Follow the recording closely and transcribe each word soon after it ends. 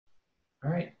All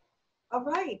right. All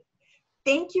right.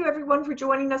 Thank you, everyone, for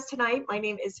joining us tonight. My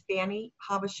name is Fanny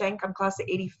Habashenk. I'm class of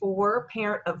 84,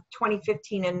 parent of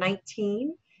 2015 and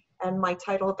 19, and my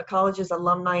title at the college is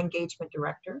Alumni Engagement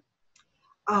Director.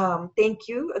 Thank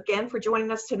you again for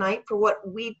joining us tonight for what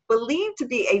we believe to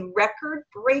be a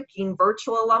record-breaking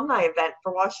virtual alumni event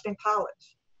for Washington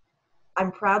College.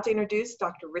 I'm proud to introduce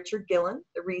Dr. Richard Gillin,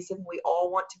 the reason we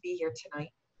all want to be here tonight.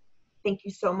 Thank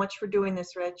you so much for doing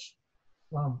this, Rich.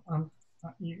 Well, I'm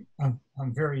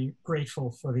very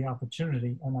grateful for the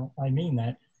opportunity, and I mean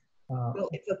that. Well,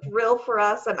 it's a thrill for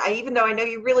us. And even though I know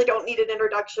you really don't need an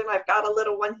introduction, I've got a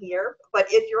little one here. But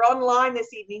if you're online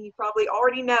this evening, you probably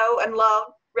already know and love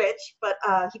Rich. But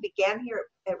he began here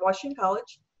at Washington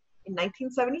College in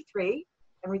 1973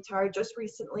 and retired just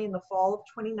recently in the fall of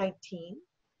 2019.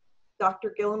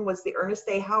 Dr. Gillin was the Ernest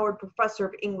A. Howard Professor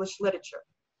of English Literature.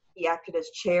 He acted as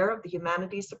chair of the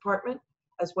Humanities Department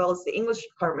as well as the English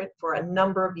Department for a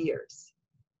number of years.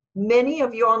 Many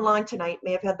of you online tonight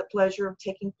may have had the pleasure of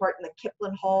taking part in the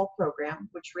Kipling Hall program,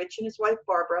 which Rich and his wife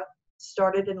Barbara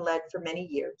started and led for many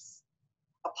years.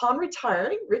 Upon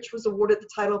retiring, Rich was awarded the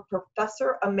title of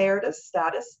Professor Emeritus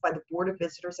status by the Board of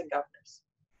Visitors and Governors.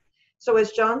 So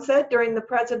as John said during the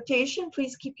presentation,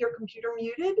 please keep your computer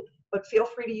muted, but feel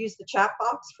free to use the chat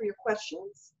box for your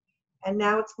questions. And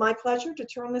now it's my pleasure to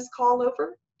turn this call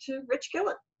over to Rich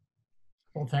Gillin.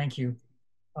 Well, thank you.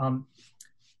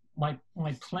 My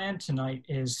plan tonight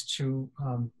is to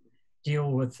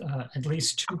deal with at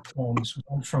least two poems,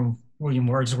 one from William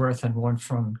Wordsworth and one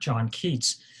from John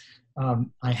Keats.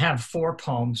 I have four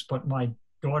poems, but my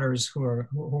daughters, who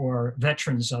are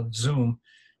veterans of Zoom,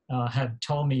 have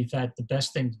told me that the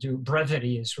best thing to do,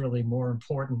 brevity is really more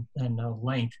important than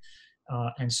length.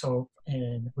 And so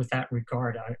with that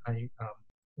regard, I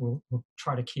will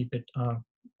try to keep it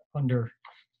under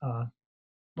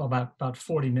about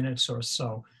 40 minutes or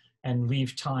so, and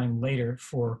leave time later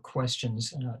for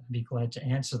questions, and I'd be glad to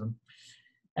answer them.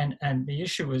 And the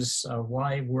issue is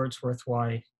why Wordsworth,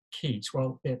 why Keats?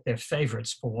 Well, they're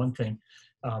favorites for one thing.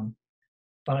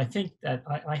 But I think that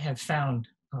I have found,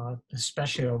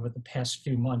 especially over the past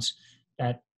few months,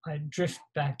 that I drift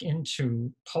back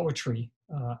into poetry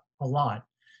a lot.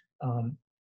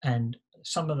 And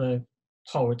some of the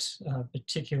poets,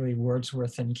 particularly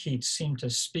Wordsworth and Keats, seem to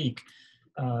speak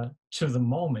to the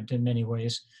moment in many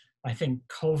ways. I think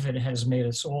COVID has made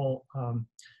us all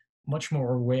much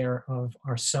more aware of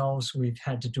ourselves. We've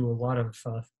had to do a lot of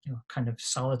kind of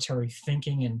solitary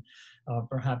thinking, and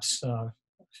perhaps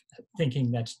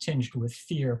thinking that's tinged with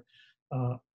fear.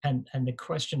 And the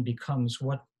question becomes,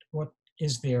 what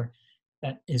is there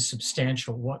that is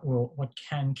substantial? What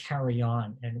can carry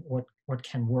on, and what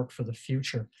can work for the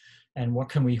future, and what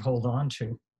can we hold on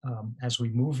to as we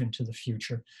move into the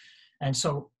future? And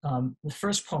so the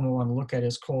first poem I want to look at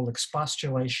is called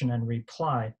Expostulation and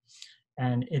Reply.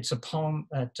 And it's a poem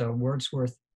that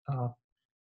Wordsworth,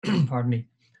 pardon me,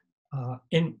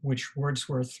 in which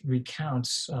Wordsworth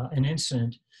recounts an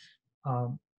incident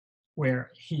where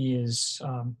he is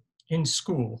in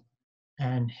school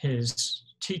and his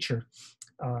teacher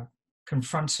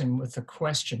confronts him with a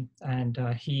question, and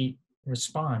he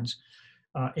responds.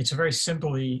 It's a very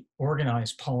simply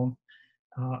organized poem.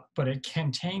 But it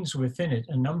contains within it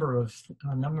a number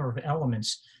of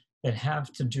elements that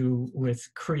have to do with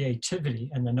creativity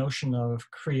and the notion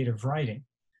of creative writing.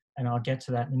 And I'll get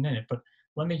to that in a minute, but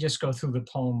let me just go through the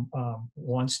poem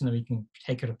once, and then we can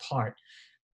take it apart.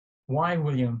 Why,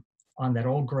 William, on that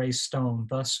old gray stone,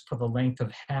 thus for the length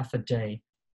of half a day?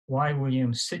 Why,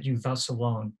 William, sit you thus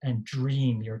alone and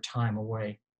dream your time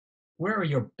away? Where are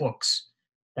your books,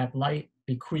 that light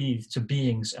bequeathed to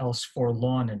beings else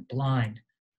forlorn and blind?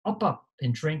 Up,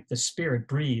 and drink the spirit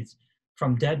breathed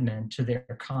from dead men to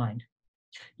their kind.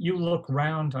 You look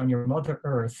round on your mother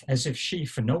earth as if she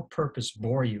for no purpose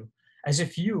bore you, as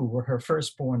if you were her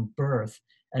firstborn birth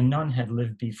and none had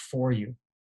lived before you.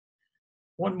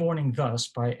 One morning thus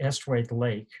by Esthwaite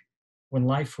Lake, when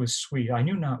life was sweet, I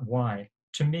knew not why,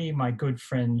 to me my good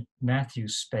friend Matthew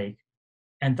spake,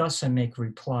 and thus I make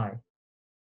reply.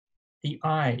 The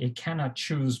eye, it cannot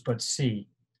choose but see.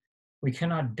 We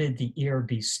cannot bid the ear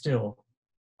be still.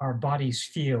 Our bodies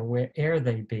feel where'er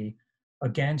they be,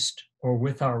 against or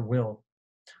with our will.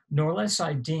 Nor less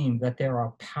I deem that there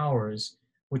are powers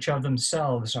which of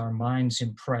themselves our minds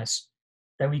impress,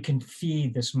 that we can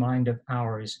feed this mind of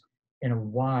ours in a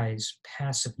wise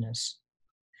passiveness.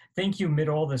 Think you mid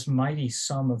all this mighty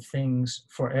sum of things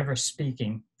forever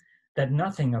speaking, that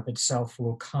nothing of itself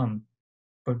will come,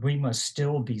 but we must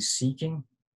still be seeking?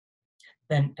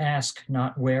 Then ask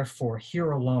not wherefore,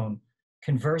 here alone,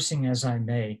 conversing as I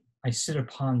may, I sit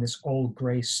upon this old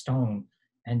gray stone,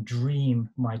 and dream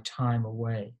my time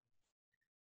away.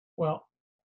 Well,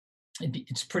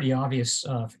 it's pretty obvious,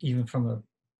 even from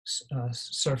a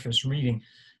surface reading,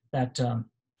 that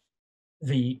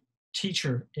the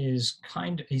teacher is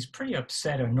he's pretty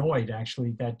upset, annoyed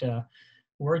actually, that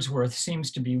Wordsworth seems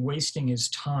to be wasting his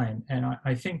time. And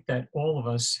I think that all of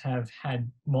us have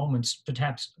had moments,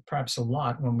 perhaps a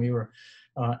lot, when we were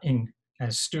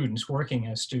as students, working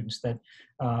as students, that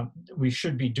we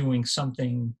should be doing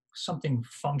something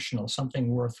functional, something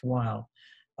worthwhile.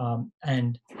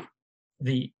 And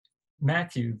the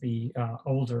Matthew, the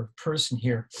older person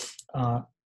here,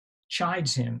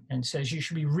 chides him and says, you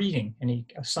should be reading. And he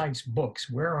cites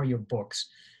books. Where are your books?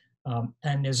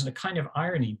 And there's a kind of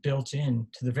irony built in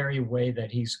to the very way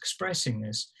that he's expressing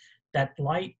this, that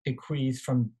light bequeathed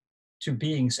to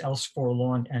beings else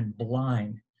forlorn and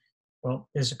blind. Well,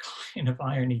 there's a kind of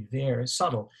irony there,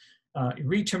 subtle. You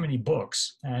read too many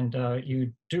books and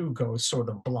you do go sort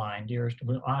of blind. Your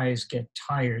eyes get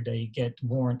tired, they get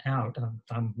worn out.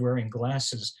 I'm wearing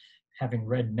glasses, having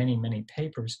read many, many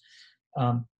papers.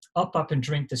 Up and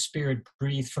drink the spirit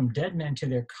breathed from dead men to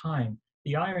their kind.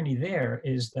 The irony there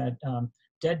is that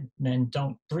dead men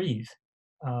don't breathe.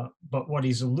 But what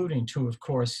he's alluding to, of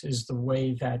course, is the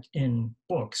way that in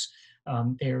books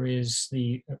there is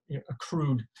the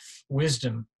accrued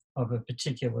wisdom of a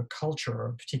particular culture or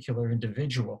a particular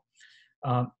individual.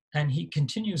 And he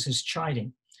continues his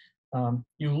chiding.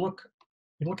 You look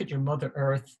at your mother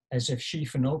earth as if she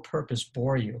for no purpose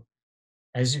bore you,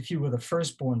 as if you were the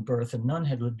firstborn birth and none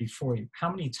had lived before you. How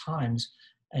many times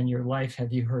in your life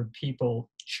have you heard people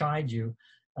chide you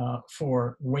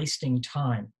for wasting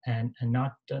time and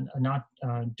not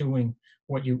doing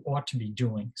what you ought to be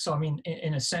doing? So, I mean,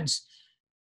 in a sense,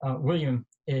 William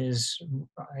is,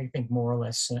 I think, more or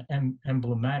less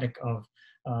emblematic of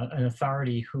an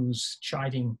authority who's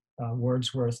chiding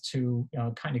Wordsworth to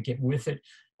kind of get with it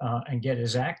and get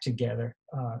his act together.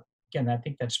 Again, I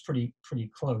think that's pretty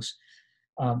close.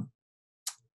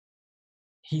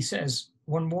 He says,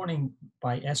 one morning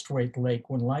by Esthwaite Lake,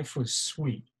 when life was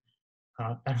sweet,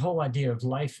 that whole idea of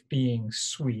life being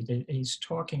sweet, he's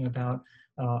talking about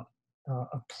a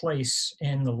place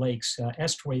in the lakes.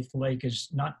 Esthwaite Lake is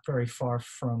not very far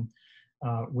from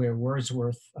where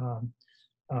Wordsworth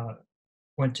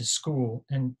went to school.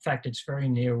 In fact, it's very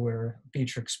near where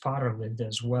Beatrix Potter lived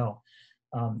as well.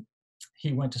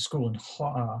 He went to school in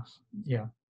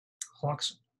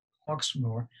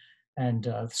Hawksmoor.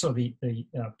 And so the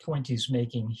point he's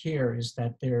making here is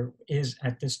that there is,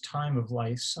 at this time of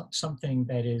life, something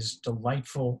that is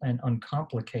delightful and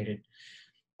uncomplicated.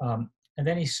 And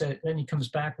then he comes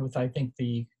back with, I think,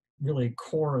 the really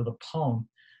core of the poem.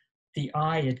 The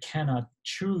eye, it cannot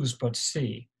choose but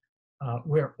see.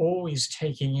 We're always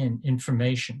taking in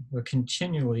information. We're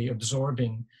continually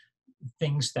absorbing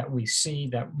things that we see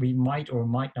that we might or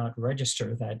might not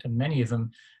register, that many of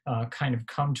them kind of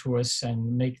come to us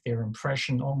and make their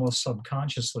impression almost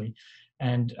subconsciously.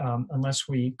 And unless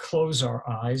we close our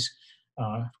eyes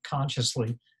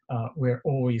consciously, we're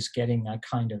always getting that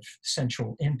kind of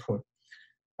sensual input.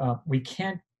 We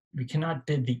cannot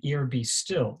bid the ear be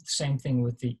still. Same thing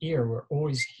with the ear. We're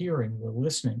always hearing, we're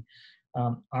listening.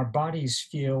 Our bodies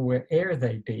feel where'er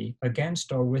they be,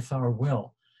 against or with our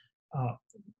will.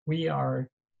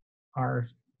 Our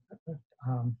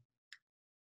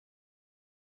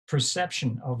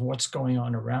perception of what's going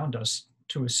on around us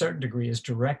to a certain degree is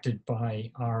directed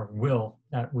by our will,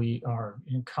 that we are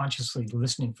consciously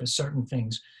listening for certain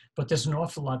things. But there's an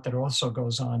awful lot that also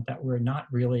goes on that we're not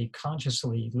really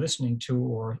consciously listening to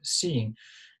or seeing,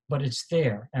 but it's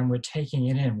there and we're taking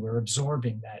it in, we're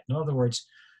absorbing that. In other words,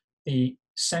 the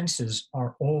senses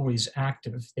are always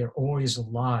active, they're always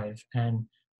alive, and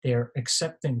they're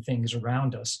accepting things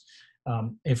around us.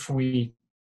 If we,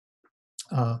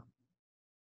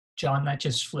 John, that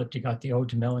just flipped, you got the Ode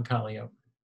to Melancholy up.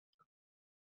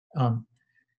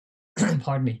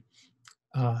 Pardon me.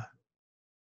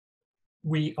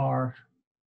 We are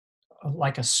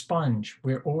like a sponge.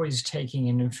 We're always taking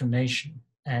in information.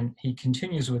 And he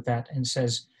continues with that and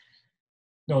says,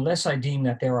 no less I deem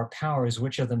that there are powers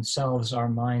which of themselves our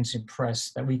minds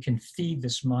impress, that we can feed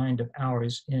this mind of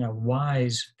ours in a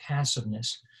wise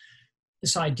passiveness.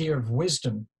 This idea of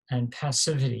wisdom and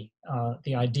passivity,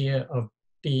 the idea of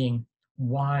being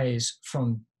wise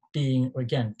from being,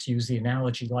 again, to use the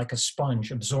analogy, like a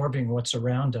sponge, absorbing what's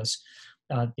around us.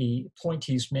 The point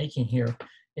he's making here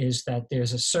is that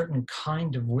there's a certain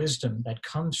kind of wisdom that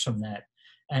comes from that.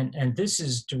 And this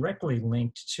is directly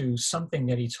linked to something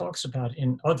that he talks about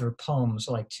in other poems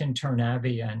like Tintern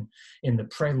Abbey and in the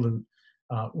Prelude,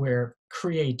 where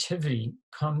creativity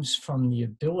comes from the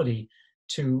ability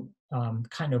to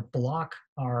kind of block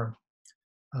our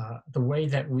the way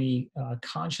that we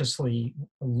consciously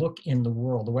look in the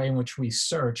world, the way in which we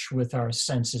search with our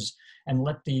senses, and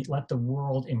let the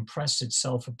world impress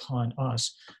itself upon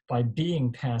us by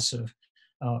being passive,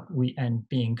 and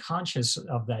being conscious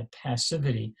of that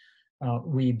passivity.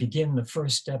 We begin the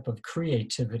first step of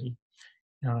creativity.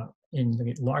 In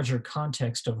the larger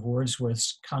context of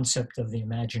Wordsworth's concept of the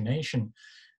imagination,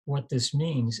 what this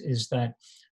means is that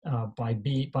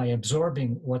by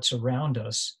absorbing what's around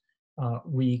us,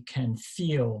 we can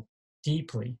feel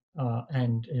deeply,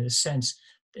 and in a sense,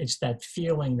 it's that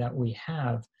feeling that we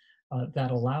have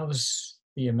that allows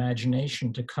the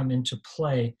imagination to come into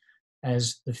play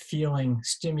as the feeling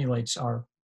stimulates our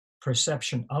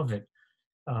perception of it.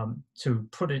 To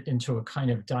put it into a kind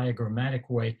of diagrammatic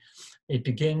way, it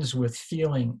begins with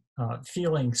feeling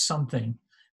something,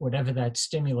 whatever that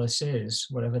stimulus is,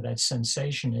 whatever that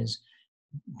sensation is,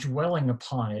 dwelling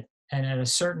upon it. And at a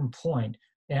certain point,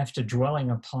 after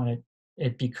dwelling upon it,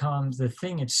 it becomes the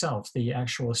thing itself, the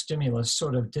actual stimulus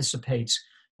sort of dissipates.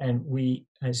 And we,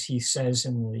 as he says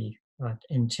in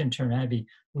Tintern Abbey,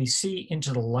 we see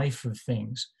into the life of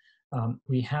things.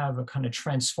 We have a kind of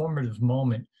transformative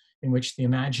moment in which the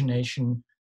imagination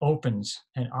opens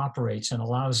and operates and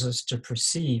allows us to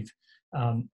perceive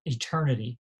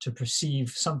eternity, to perceive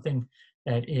something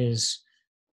that is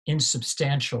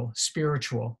insubstantial,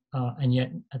 spiritual, and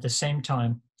yet at the same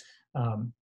time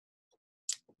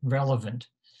relevant.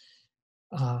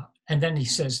 And then he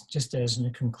says, just as in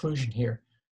a conclusion here,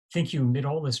 think you amid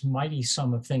all this mighty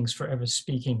sum of things forever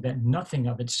speaking, that nothing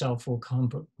of itself will come,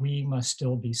 but we must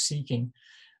still be seeking.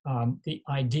 The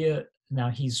idea, now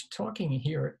he's talking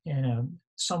here in a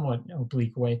somewhat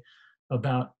oblique way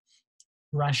about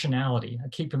rationality.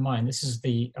 Keep in mind, this is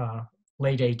the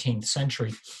late 18th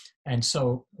century. And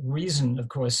so reason, of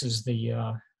course, is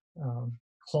the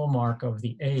hallmark of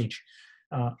the age.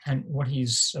 And what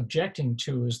he's objecting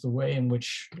to is the way in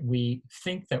which we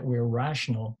think that we're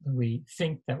rational, we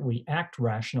think that we act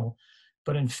rational,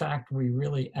 but in fact, we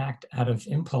really act out of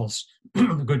impulse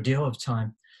a good deal of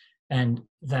time, and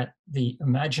that the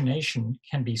imagination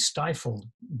can be stifled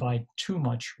by too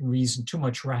much reason, too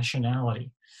much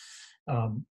rationality.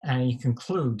 And he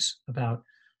concludes about,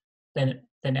 then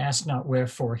ask not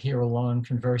wherefore here alone,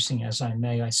 conversing as I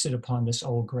may, I sit upon this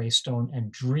old gray stone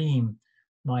and dream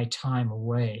my time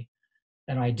away.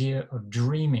 That idea of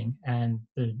dreaming and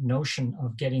the notion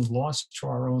of getting lost to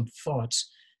our own thoughts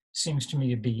seems to me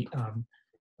to be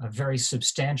a very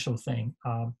substantial thing.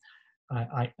 I'm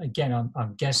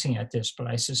guessing at this, but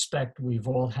I suspect we've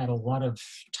all had a lot of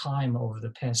time over the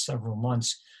past several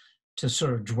months to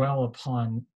sort of dwell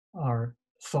upon our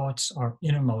thoughts, our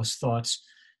innermost thoughts,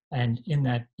 and in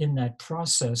that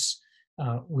process,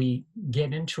 we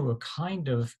get into a kind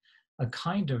of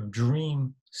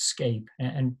dreamscape.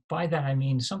 And by that I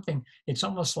mean something. It's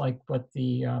almost like what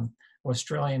the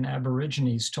Australian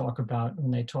Aborigines talk about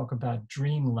when they talk about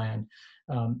dreamland.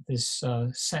 This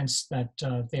sense that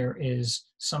there is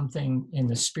something in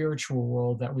the spiritual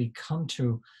world that we come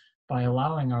to by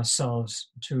allowing ourselves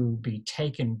to be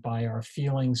taken by our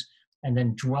feelings and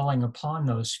then dwelling upon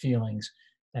those feelings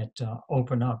that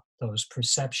open up those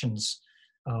perceptions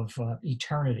of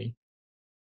eternity.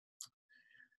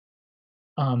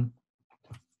 I'm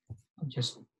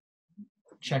just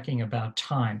checking about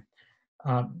time.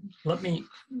 Let me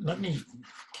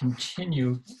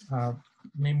continue. Let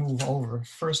me move over.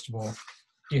 First of all,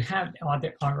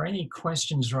 are any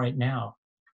questions right now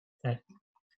that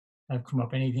have come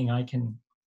up? Anything I can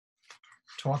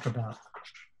talk about?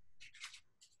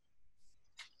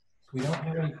 We don't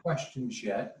have any questions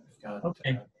yet. We've got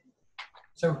okay.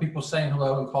 Several people saying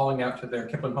hello and calling out to their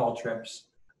Kipling Hall trips.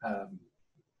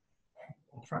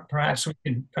 Perhaps we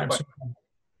can.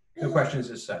 No questions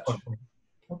as such.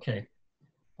 Okay.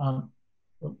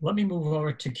 Let me move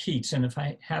over to Keats, and if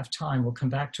I have time, we'll come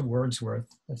back to Wordsworth,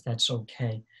 if that's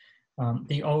okay.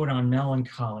 The Ode on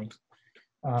Melancholy.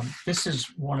 This is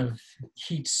one of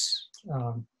Keats'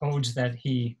 odes that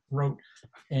he wrote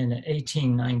in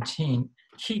 1819.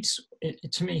 Keats,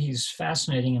 to me, he's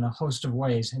fascinating in a host of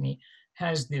ways, and he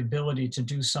has the ability to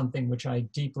do something which I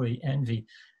deeply envy.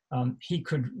 He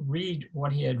could read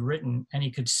what he had written, and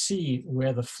he could see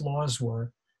where the flaws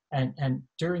were. And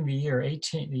during the year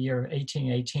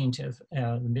 1818 to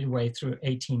the midway through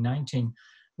 1819,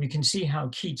 we can see how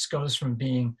Keats goes from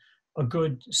being a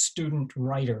good student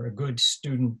writer, a good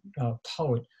student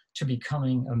poet, to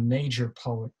becoming a major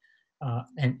poet.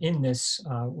 And in this,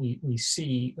 we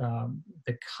see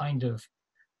the kind of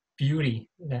beauty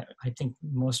that I think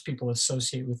most people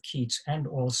associate with Keats, and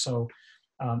also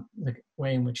the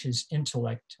way in which his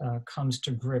intellect comes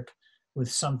to grip with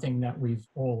something that we've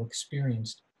all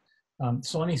experienced.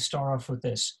 So let me start off with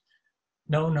this.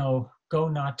 No, no, go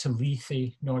not to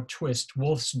Lethe, nor twist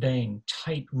wolf's bane,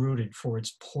 tight-rooted for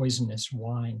its poisonous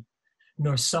wine,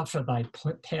 nor suffer thy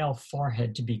pale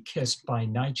forehead to be kissed by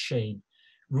nightshade,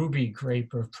 ruby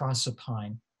grape of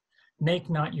Proserpine. Make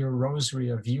not your rosary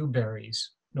of yew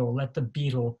berries, nor let the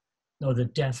beetle, nor the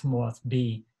death moth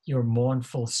be your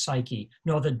mournful Psyche,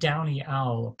 nor the downy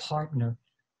owl a partner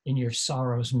in your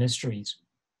sorrow's mysteries.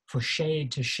 For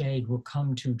shade to shade will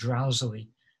come too drowsily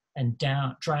and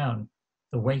drown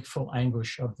the wakeful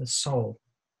anguish of the soul.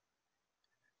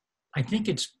 I think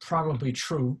it's probably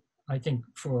true, I think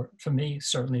for me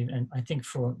certainly, and I think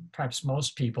for perhaps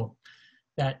most people,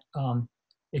 that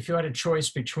if you had a choice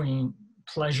between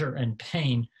pleasure and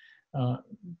pain,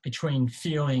 between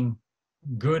feeling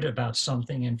good about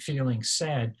something and feeling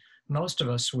sad, most of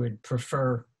us would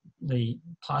prefer the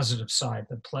positive side,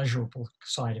 the pleasurable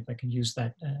side, if I can use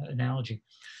that analogy.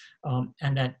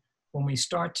 And that when we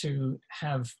start to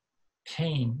have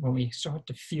pain, when we start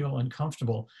to feel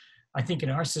uncomfortable, I think in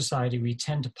our society, we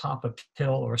tend to pop a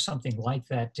pill or something like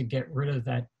that to get rid of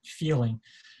that feeling,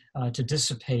 to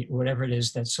dissipate whatever it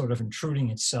is that's sort of intruding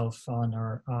itself on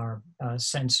our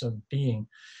sense of being.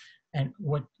 And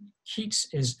what Keats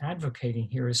is advocating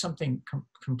here is something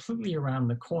completely around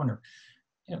the corner.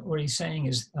 What he's saying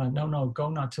is, no, no, go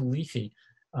not to Lethe.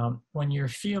 When you're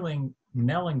feeling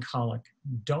melancholic,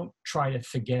 don't try to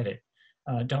forget it.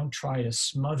 Don't try to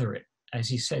smother it. As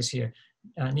he says here,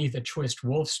 neither twist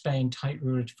wolf's bane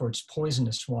tight-rooted for its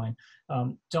poisonous wine.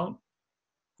 Don't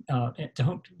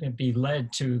be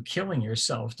led to killing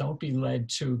yourself. Don't be led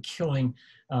to killing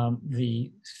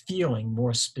the feeling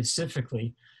more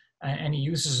specifically. And he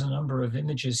uses a number of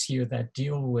images here that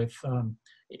deal with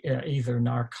either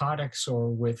narcotics or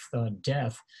with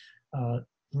death.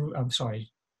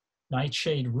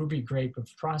 Nightshade, ruby grape of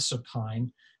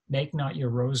Proserpine, make not your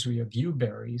rosary of yew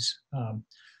berries.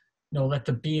 No, let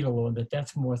the beetle or the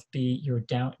death moth be your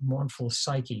mournful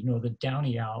Psyche, nor the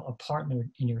downy owl a partner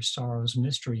in your sorrow's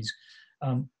mysteries.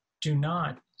 Do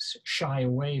not shy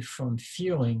away from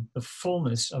feeling the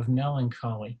fullness of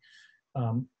melancholy,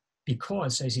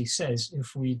 because, as he says,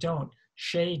 if we don't,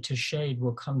 shade to shade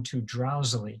will come too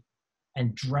drowsily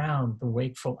and drown the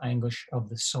wakeful anguish of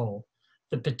the soul.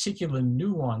 The particular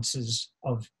nuances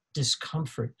of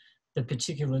discomfort, the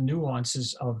particular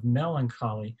nuances of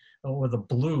melancholy, or the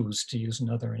blues, to use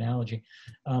another analogy,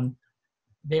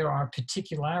 there are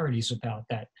particularities about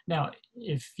that. Now,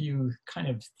 if you kind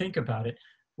of think about it,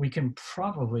 we can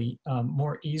probably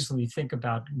more easily think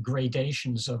about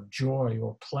gradations of joy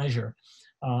or pleasure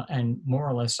and more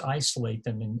or less isolate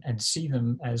them and see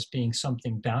them as being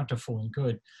something bountiful and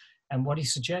good. And what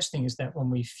he's suggesting is that when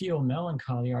we feel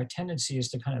melancholy, our tendency is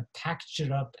to kind of package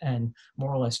it up and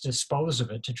more or less dispose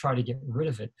of it, to try to get rid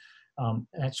of it.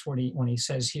 That's what when he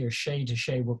says here, shade to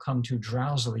shade will come too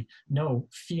drowsily. No,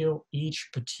 feel each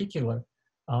particular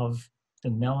of the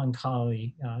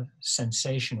melancholy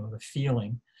sensation or the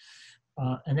feeling.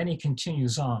 And then he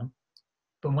continues on.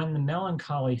 But when the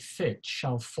melancholy fit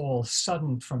shall fall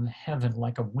sudden from heaven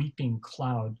like a weeping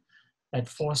cloud, that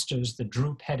fosters the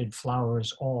droop-headed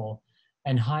flowers all,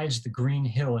 and hides the green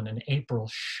hill in an April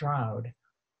shroud,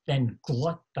 then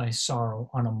glut thy sorrow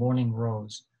on a morning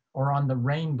rose, or on the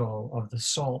rainbow of the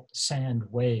salt sand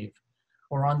wave,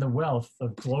 or on the wealth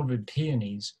of globed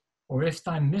peonies, or if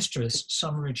thy mistress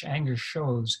some rich anger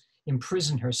shows,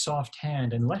 imprison her soft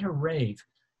hand and let her rave,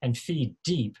 and feed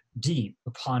deep, deep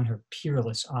upon her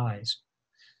peerless eyes.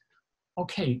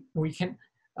 Okay, we can,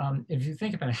 if you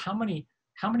think about it, how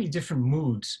many different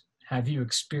moods have you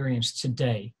experienced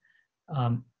today?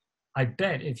 I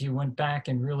bet if you went back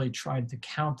and really tried to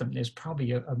count them, there's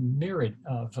probably a myriad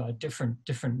of different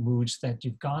moods that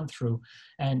you've gone through.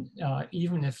 And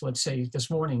even if, let's say, this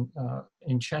morning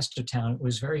in Chestertown, it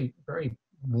was very, very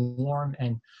warm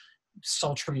and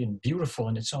sultry and beautiful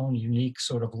in its own unique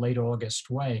sort of late August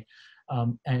way.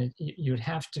 And you'd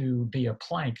have to be a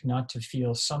plank not to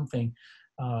feel something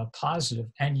positive.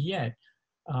 And yet,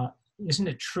 isn't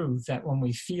it true that when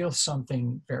we feel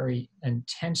something very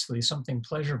intensely, something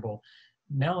pleasurable,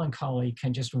 melancholy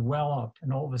can just well up,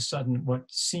 and all of a sudden what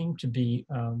seemed to be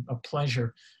a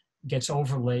pleasure gets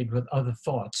overlaid with other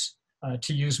thoughts?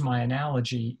 To use my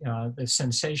analogy, the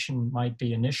sensation might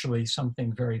be initially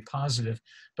something very positive,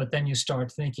 but then you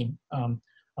start thinking,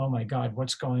 oh my God,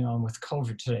 what's going on with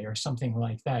COVID today, or something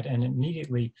like that. And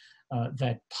immediately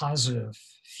that positive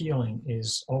feeling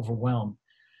is overwhelmed.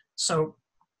 So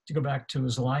to go back to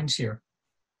his lines here,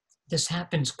 this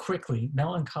happens quickly.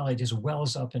 Melancholy just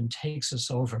wells up and takes us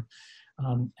over.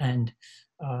 And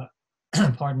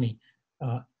pardon me,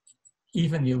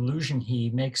 even the allusion he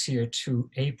makes here to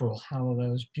April, how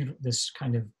this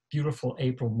kind of beautiful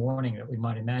April morning that we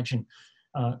might imagine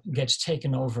gets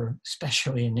taken over,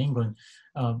 especially in England,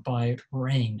 by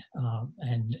rain,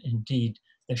 and indeed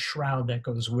the shroud that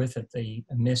goes with it, the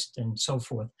mist and so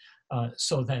forth,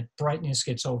 so that brightness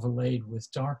gets overlaid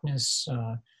with darkness,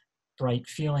 bright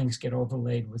feelings get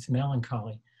overlaid with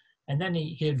melancholy. And then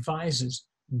he advises,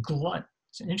 glut,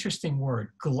 it's an interesting word,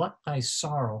 glut thy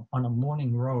sorrow on a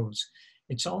morning rose.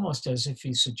 It's almost as if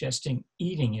he's suggesting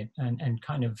eating it and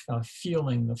kind of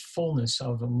feeling the fullness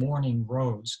of a morning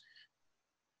rose.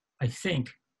 I think,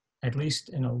 at least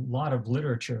in a lot of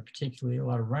literature, particularly a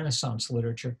lot of Renaissance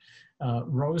literature,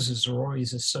 roses are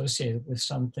always associated with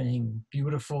something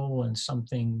beautiful and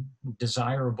something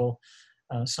desirable,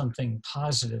 something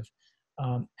positive.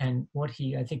 And what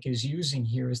he, I think, is using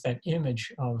here is that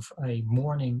image of a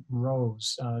morning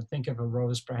rose. Think of a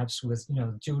rose perhaps with,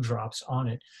 dewdrops on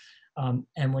it.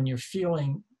 And when you're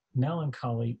feeling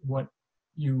melancholy, what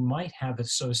you might have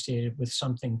associated with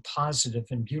something positive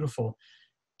and beautiful,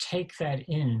 take that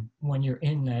in when you're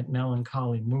in that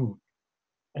melancholy mood.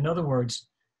 In other words,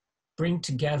 bring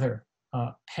together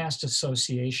past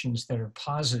associations that are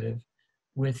positive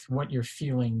with what you're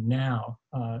feeling now,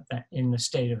 that in the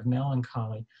state of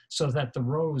melancholy, so that the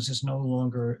rose is no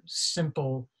longer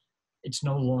simple, it's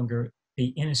no longer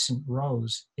the innocent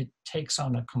rose. It takes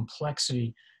on a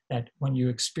complexity that when you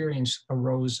experience a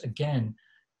rose again,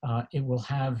 it will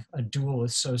have a dual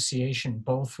association,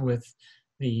 both with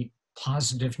the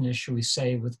positiveness, shall we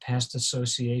say, with past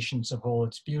associations of all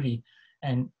its beauty,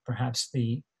 and perhaps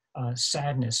the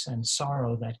sadness and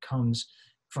sorrow that comes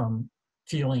from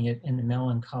feeling it in the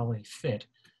melancholy fit,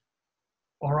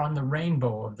 or on the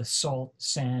rainbow of the salt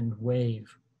sand wave,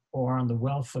 or on the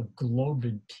wealth of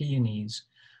globed peonies.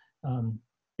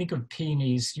 Think of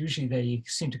peonies, usually they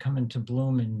seem to come into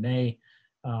bloom in May,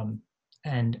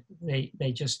 and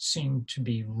they just seem to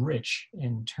be rich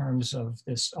in terms of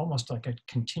this, almost like a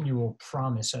continual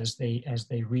promise as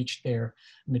they reach their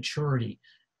maturity.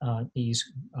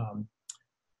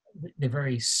 The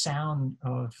very sound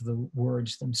of the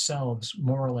words themselves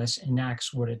more or less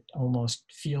enacts what it almost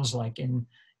feels like in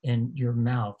your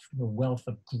mouth, the wealth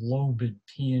of globed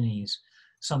peonies,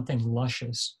 something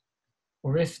luscious.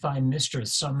 Or if thy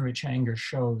mistress some rich anger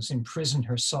shows, imprison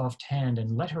her soft hand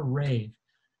and let her rave,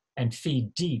 and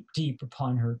feed deep, deep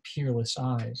upon her peerless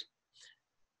eyes.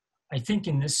 I think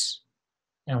in this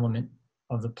element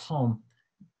of the poem,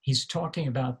 he's talking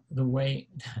about the way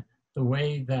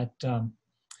that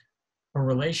a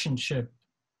relationship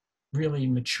really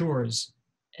matures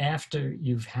after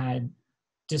you've had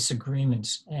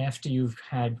disagreements, after you've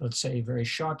had, let's say, very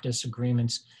sharp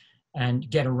disagreements, and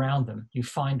get around them. You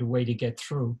find a way to get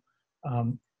through.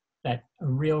 That a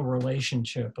real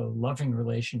relationship, a loving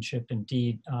relationship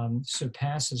indeed,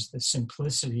 surpasses the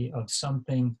simplicity of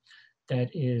something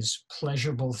that is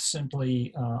pleasurable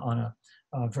simply on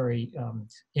a very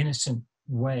innocent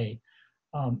way.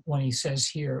 When he says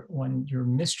here, when your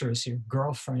mistress, your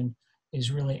girlfriend,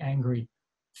 is really angry,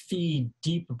 feed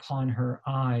deep upon her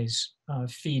eyes,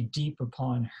 feed deep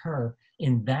upon her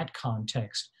in that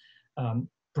context,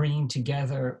 bringing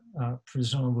together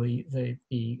presumably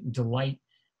the delight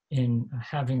in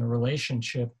having a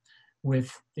relationship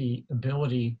with the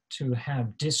ability to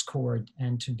have discord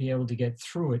and to be able to get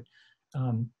through it,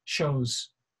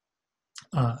 shows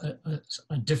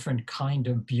a different kind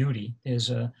of beauty. There's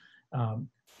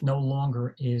no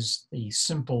longer is the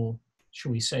simple,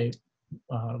 shall we say,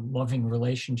 loving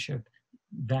relationship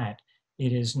that.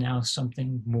 It is now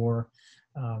something more,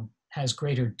 has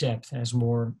greater depth, has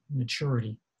more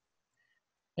maturity.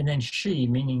 And then she,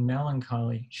 meaning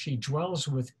melancholy, she dwells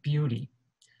with beauty,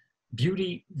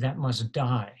 beauty that must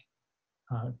die.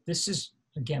 This is,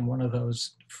 again, one of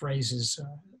those phrases,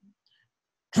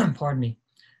 pardon me,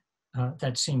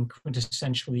 that seem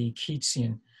quintessentially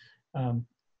Keatsian.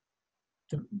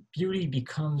 The beauty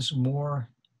becomes more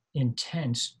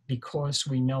intense because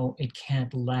we know it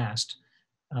can't last.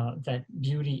 That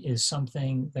beauty is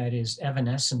something that is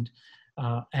evanescent,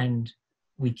 and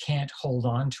we can't hold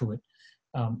on to it.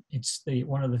 It's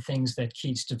one of the things that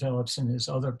Keats develops in his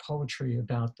other poetry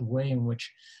about the way in which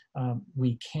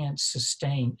we can't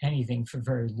sustain anything for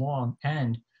very long,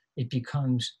 and it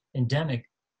becomes endemic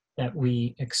that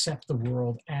we accept the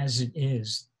world as it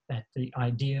is, that the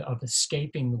idea of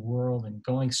escaping the world and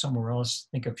going somewhere else,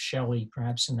 think of Shelley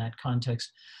perhaps in that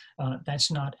context, that's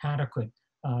not adequate.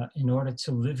 In order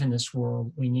to live in this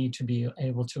world, we need to be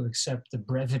able to accept the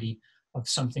brevity of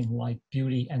something like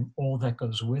beauty and all that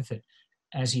goes with it,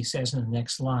 as he says in the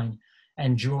next line.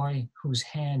 and joy whose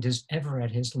hand is ever at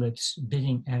his lips,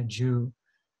 bidding adieu.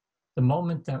 The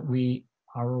moment that we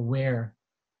are aware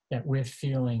that we're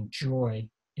feeling joy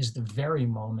is the very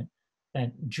moment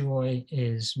that joy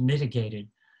is mitigated,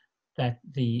 that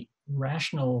the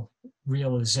rational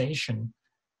realization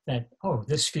that, oh,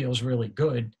 this feels really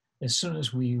good, as soon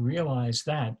as we realize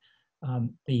that,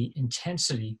 the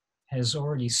intensity has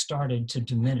already started to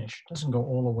diminish. It doesn't go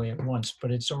all the way at once,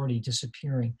 but it's already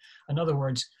disappearing. In other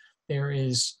words, there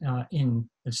is, in,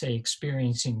 let's say,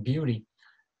 experiencing beauty,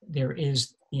 there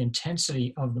is the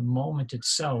intensity of the moment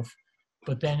itself.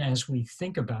 But then as we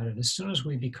think about it, as soon as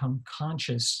we become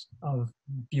conscious of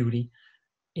beauty,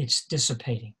 it's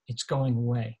dissipating, it's going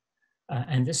away.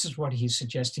 And this is what he's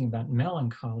suggesting about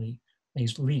melancholy.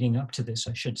 He's leading up to this,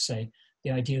 I should say,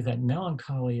 the idea that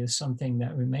melancholy is something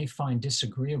that we may find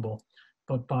disagreeable,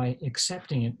 but by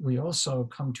accepting it, we also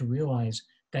come to realize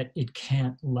that it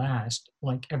can't last.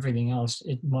 Like everything else,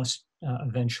 it must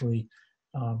eventually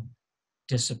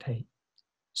dissipate.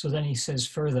 So then he says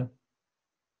further,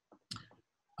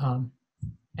 an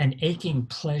aching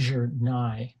pleasure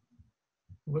nigh.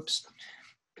 Whoops.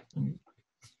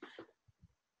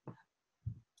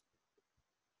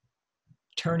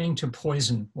 Turning to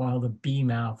poison while the bee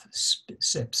mouth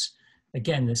sips.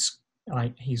 Again,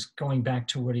 he's going back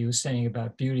to what he was saying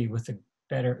about beauty with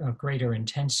a greater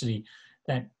intensity,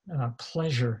 that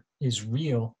pleasure is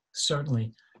real,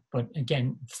 certainly, but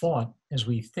again, thought, as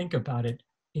we think about it,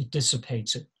 it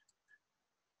dissipates it.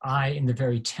 I, in the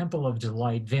very temple of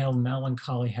delight, veiled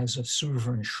melancholy has a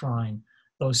sovereign shrine,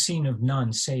 though seen of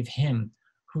none save him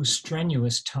whose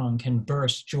strenuous tongue can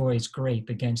burst joy's grape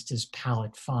against his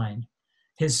palate fine.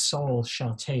 His soul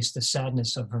shall taste the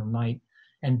sadness of her might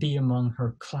and be among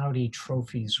her cloudy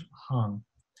trophies hung.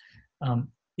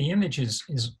 The image is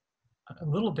a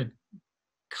little bit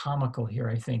comical here,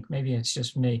 I think. Maybe it's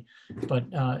just me, but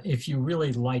if you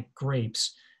really like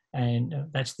grapes, and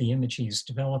that's the image he's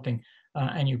developing,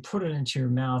 and you put it into your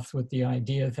mouth with the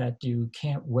idea that you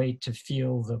can't wait to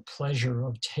feel the pleasure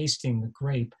of tasting the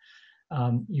grape,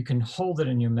 you can hold it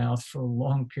in your mouth for a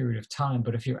long period of time,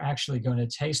 but if you're actually going to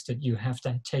taste it, you have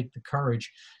to take the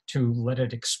courage to let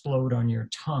it explode on your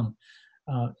tongue.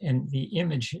 And the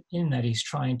image in that he's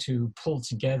trying to pull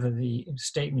together the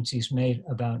statements he's made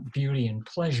about beauty and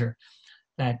pleasure,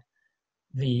 that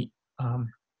the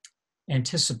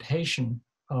anticipation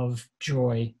of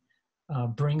joy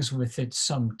brings with it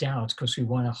some doubts because we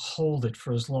want to hold it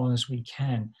for as long as we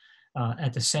can.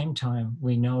 At the same time,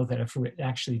 we know that if we're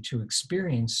actually to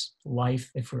experience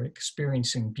life, if we're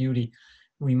experiencing beauty,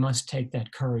 we must take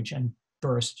that courage and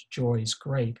burst joy's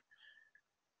grape.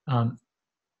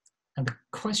 And the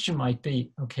question might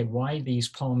be, okay, why these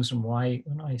poems, and why,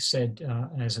 when I said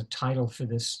as a title for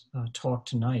this talk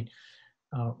tonight,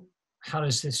 how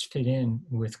does this fit in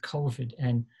with COVID?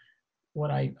 And what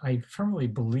I firmly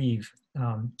believe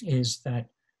is that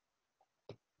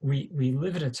we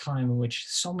live at a time in which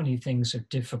so many things are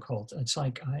difficult. It's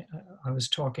like I was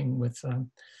talking with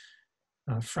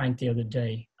Frank the other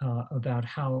day about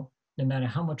how no matter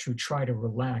how much we try to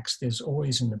relax, there's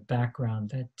always in the background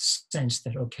that sense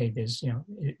that, okay, there's,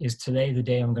 is today the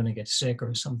day I'm going to get sick,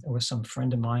 or some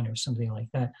friend of mine or something like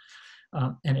that.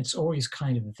 And it's always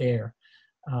kind of there.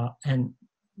 And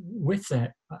with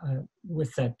that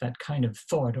kind of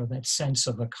thought, or that sense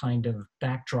of a kind of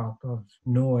backdrop of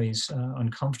noise,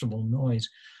 uncomfortable noise,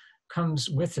 comes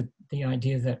with it the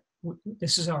idea that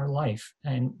this is our life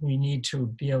and we need to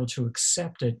be able to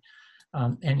accept it,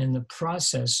 and in the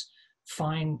process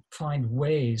find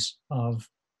ways of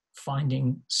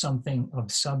finding something of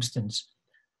substance.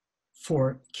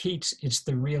 For Keats, it's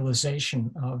the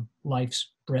realization of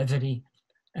life's brevity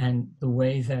and the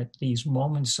way that these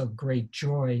moments of great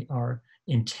joy are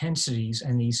intensities,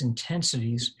 and these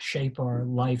intensities shape our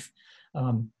life,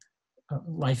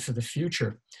 life for the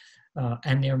future,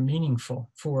 and they're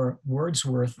meaningful. For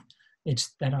Wordsworth,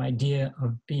 it's that idea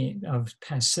of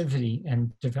passivity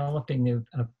and developing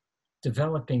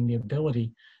the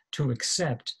ability to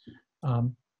accept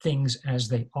things as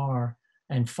they are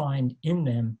and find in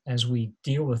them, as we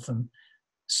deal with them,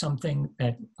 something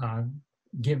that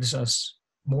gives us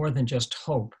more than just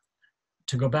hope.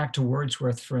 To go back to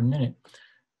Wordsworth for a minute,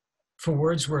 for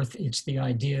Wordsworth, it's the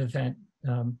idea that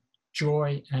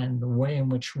joy and the way in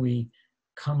which we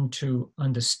come to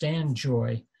understand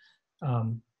joy,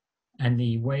 and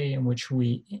the way in which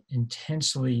we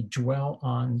intensely dwell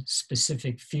on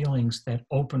specific feelings that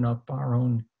open up our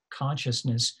own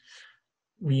consciousness,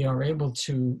 we are able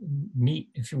to meet,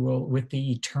 if you will, with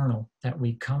the eternal, that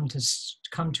we come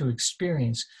to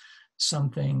experience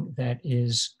something that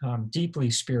is deeply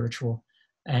spiritual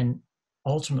and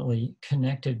ultimately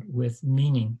connected with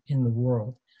meaning in the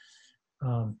world.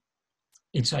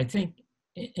 It's, I think,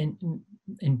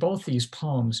 in both these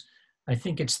poems, I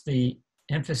think it's the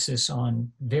emphasis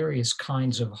on various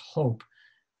kinds of hope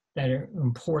that are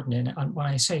important. And when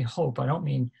I say hope, I don't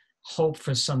mean hope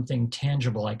for something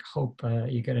tangible, like hope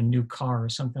you get a new car or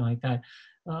something like that.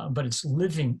 But it's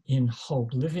living in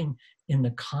hope, living in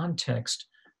the context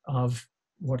of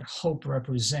what hope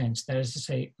represents. That is to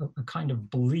say, a kind of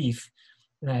belief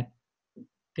that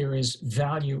there is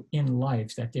value in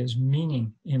life, that there's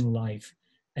meaning in life,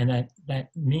 and that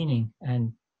meaning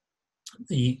and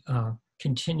the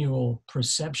continual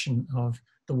perception of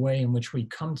the way in which we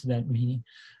come to that meaning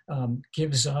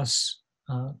gives us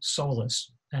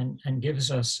solace and gives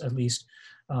us at least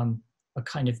a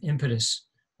kind of impetus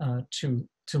to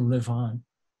live on.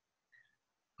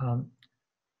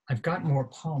 I've got more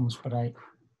poems, but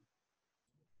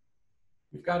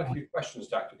We've got a few questions,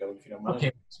 Dr. Gillin, if you don't mind.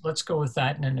 Okay, so let's go with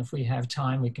that, and then if we have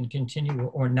time, we can continue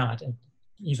or not,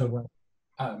 either way.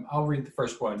 I'll read the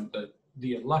first one.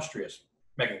 The illustrious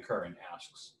Megan Curran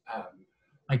asks.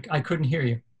 I couldn't hear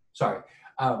you. Sorry.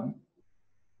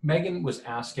 Megan was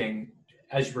asking,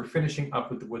 as you were finishing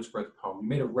up with the Wordsworth poem, you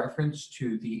made a reference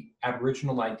to the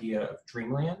Aboriginal idea of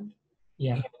dreamland.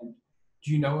 Yeah. And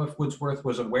do you know if Wordsworth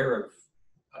was aware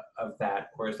of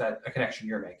that, or is that a connection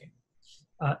you're making?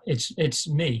 It's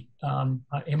me.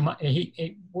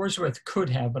 Wordsworth could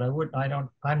have, but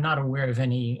I'm not aware of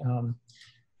any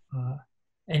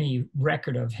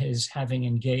record of his having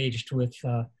engaged with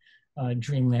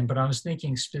dreamland. But I was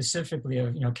thinking specifically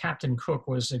of, Captain Cook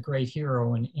was a great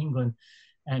hero in England,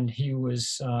 and he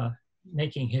was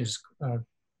making his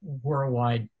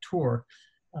worldwide tour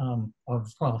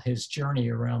of his journey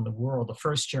around the world, the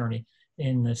first journey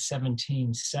in the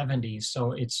 1770s.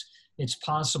 So it's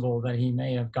possible that he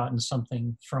may have gotten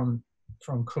something from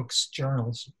Cook's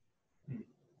journals.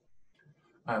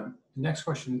 Next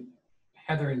question,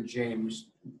 Heather and James,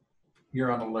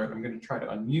 you're on alert. I'm going to try to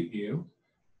unmute you.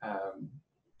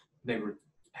 They were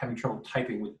having trouble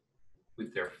typing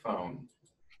with their phone.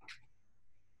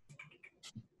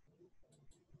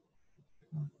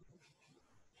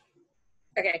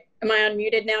 Okay, am I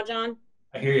unmuted now, John?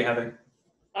 I hear you, Heather.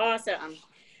 Awesome.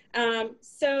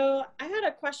 So I had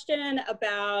a question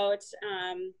about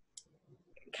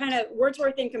kind of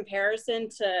Wordsworth in comparison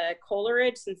to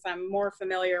Coleridge, since I'm more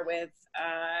familiar with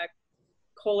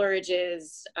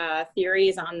Coleridge's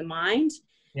theories on the mind.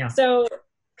 Yeah. So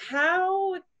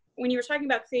when you were talking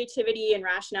about creativity and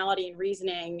rationality and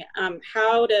reasoning,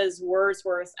 how does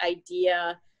Wordsworth's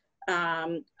idea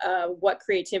what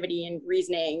creativity and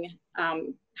reasoning,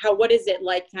 what is it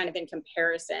like kind of in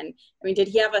comparison? I mean, did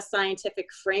he have a scientific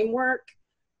framework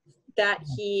that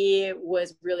he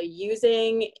was really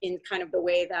using in kind of the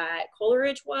way that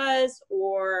Coleridge was,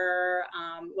 or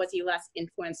was he less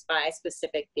influenced by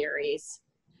specific theories?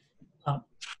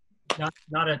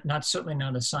 Certainly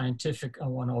not a scientific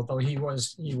one, although he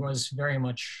was very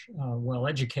much well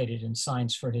educated in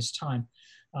science for his time.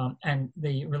 And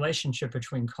the relationship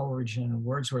between Coleridge and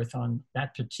Wordsworth on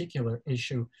that particular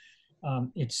issue,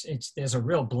 there's a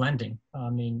real blending. I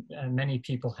mean, many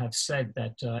people have said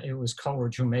that it was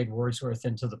Coleridge who made Wordsworth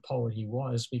into the poet he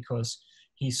was, because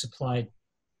he supplied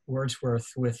Wordsworth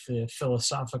with the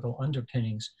philosophical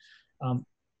underpinnings.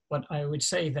 But I would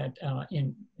say that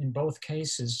in both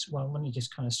cases, well, let me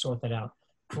just kind of sort that out.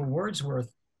 For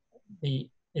Wordsworth,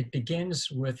 it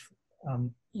begins with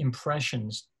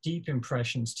impressions, deep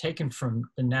impressions taken from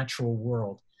the natural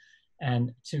world.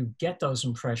 And to get those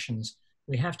impressions,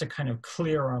 we have to kind of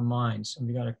clear our minds, and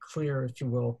we got to clear, if you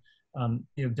will,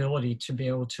 the ability to be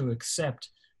able to accept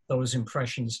those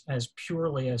impressions as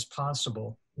purely as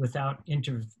possible without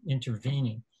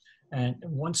intervening. And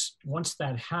once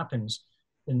that happens,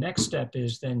 the next step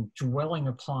is then dwelling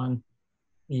upon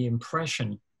the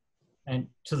impression, and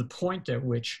to the point at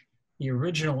which the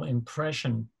original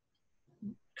impression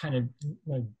kind of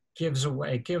gives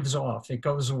off, it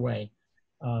goes away,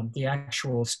 the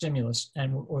actual stimulus,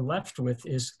 and what we're left with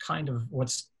is kind of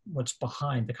what's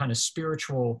behind, the kind of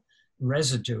spiritual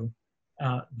residue.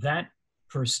 At that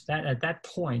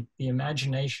point, the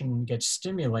imagination gets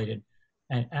stimulated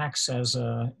and acts as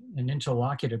an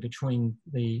interlocutor between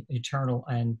the eternal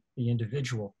and the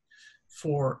individual.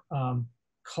 For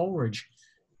Coleridge,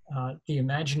 the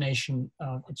imagination,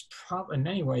 it's probably, in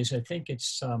many ways, I think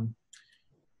it's,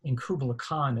 in Kubla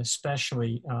Khan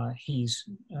especially, he's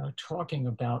talking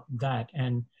about that,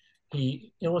 and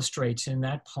he illustrates in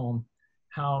that poem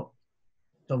how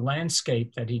the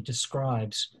landscape that he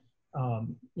describes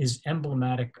is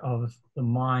emblematic of the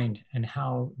mind, and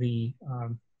how the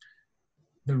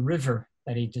river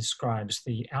that he describes.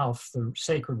 The Alf, the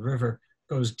sacred river,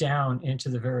 goes down into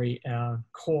the very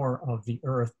core of the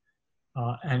earth.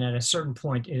 And at a certain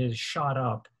point, it is shot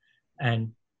up.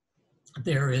 And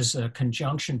there is a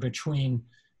conjunction between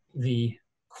the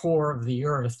core of the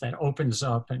earth that opens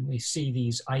up, and we see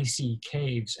these icy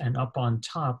caves. And up on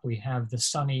top, we have the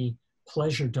sunny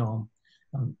pleasure dome.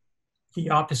 The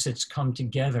opposites come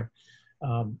together.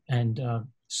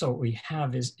 So what we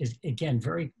have is again,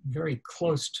 very, very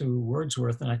close to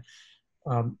Wordsworth. And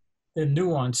the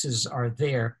nuances are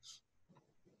there.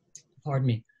 Pardon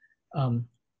me.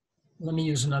 Let me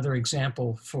use another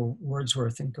example for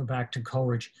Wordsworth and go back to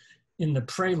Coleridge. In the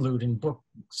Prelude in Book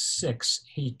 6,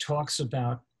 he talks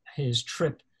about his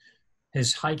trip,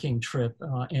 his hiking trip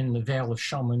in the Vale of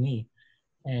Chamonix.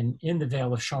 And in the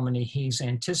Vale of Chamonix, he's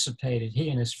anticipated, he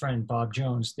and his friend Bob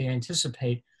Jones, they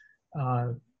anticipate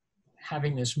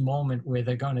having this moment where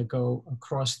they're going to go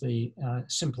across the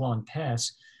Simplon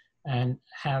Pass and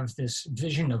have this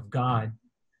vision of God.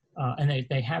 And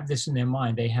they have this in their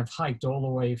mind. They have hiked all the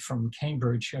way from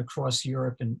Cambridge across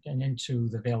Europe and into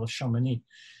the Vale of Chamonix.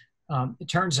 It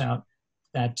turns out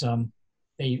that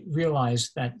they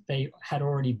realized that they had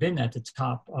already been at the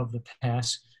top of the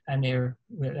pass, and they're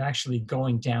actually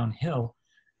going downhill,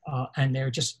 and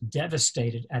they're just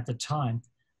devastated at the time.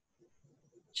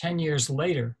 10 years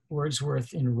later,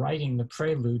 Wordsworth, in writing the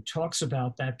Prelude, talks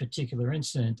about that particular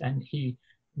incident, and he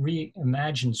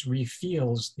reimagines,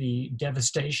 refeels the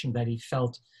devastation that he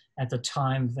felt at the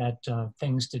time that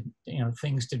things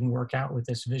didn't work out with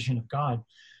this vision of God.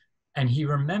 And he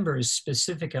remembers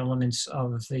specific elements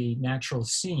of the natural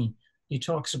scene. He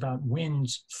talks about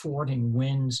winds thwarting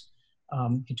winds.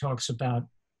 He talks about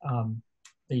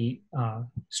the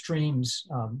streams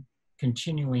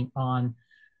continuing on.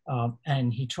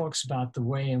 And he talks about the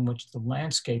way in which the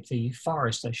landscape, the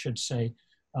forest, I should say,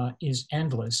 is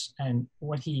endless. And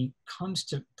what he comes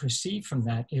to perceive from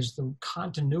that is the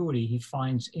continuity he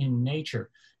finds in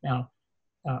nature. Now,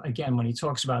 again, when he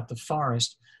talks about the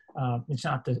forest, it's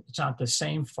not the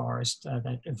same forest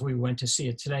that if we went to see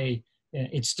it today,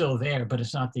 it's still there, but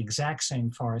it's not the exact same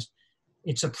forest.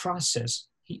 It's a process.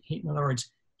 In other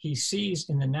words, he sees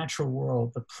in the natural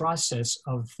world the process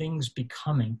of things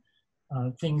becoming,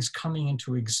 things coming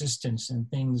into existence and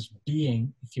things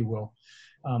being, if you will.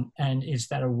 And it's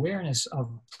that awareness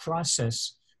of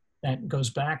process that goes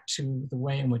back to the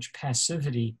way in which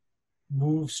passivity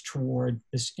moves toward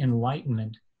this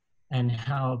enlightenment, and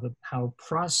how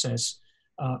process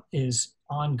is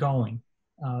ongoing.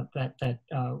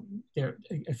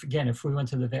 If we went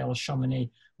to the Vale of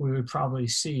Chamonix, we would probably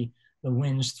see the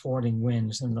winds thwarting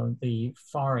winds and the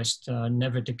forest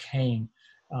never decaying,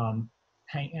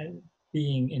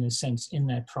 being in a sense in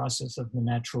that process of the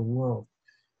natural world.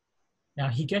 Now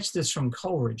he gets this from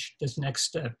Coleridge, this next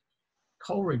step.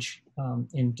 Coleridge,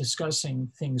 in discussing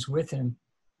things with him,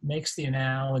 makes the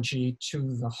analogy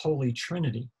to the Holy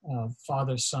Trinity,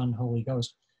 Father, Son, Holy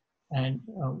Ghost. And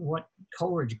what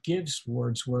Coleridge gives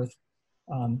Wordsworth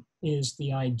is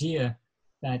the idea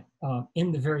that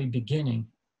in the very beginning,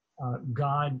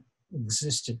 God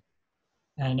existed.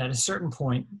 And at a certain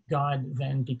point, God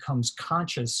then becomes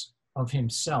conscious of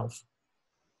himself.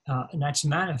 And that's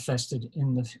manifested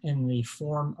in the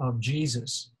form of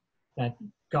Jesus, that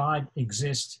God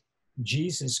exists.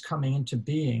 Jesus coming into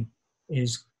being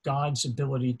is God's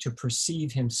ability to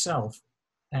perceive himself.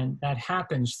 And that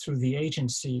happens through the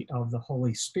agency of the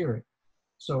Holy Spirit.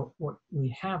 So what we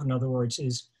have, in other words,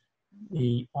 is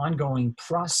the ongoing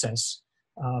process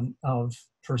of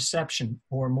perception,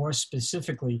 or more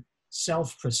specifically,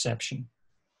 self-perception,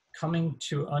 coming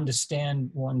to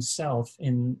understand oneself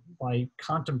by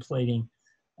contemplating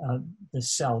the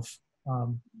self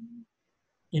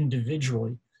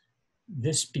individually.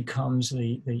 This becomes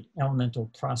the elemental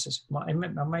process. Am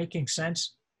I making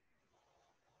sense?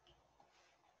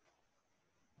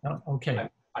 No? Okay.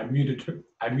 I muted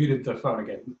the phone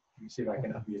again. Let me see if I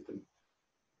can unmute them.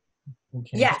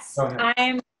 Okay. Yes,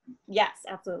 yes,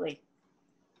 absolutely.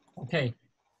 Okay.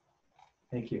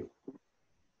 Thank you.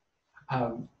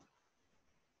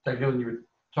 Dr. Gillin, you were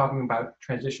talking about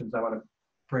transitions. I want to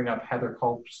bring up Heather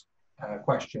Culp's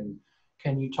question.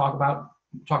 Can you talk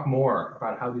more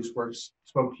about how these works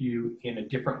spoke to you in a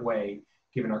different way,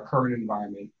 given our current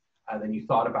environment, than you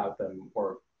thought about them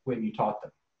or when you taught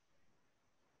them?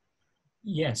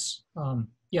 Yes.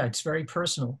 Yeah, it's very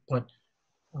personal, but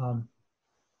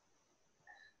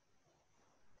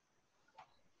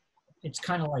it's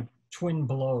kind of like twin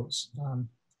blows.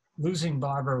 Losing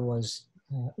Barbara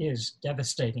is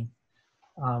devastating.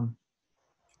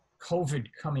 COVID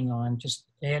coming on just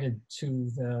added to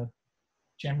the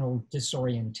general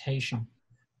disorientation.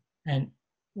 And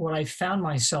what I found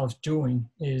myself doing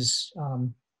is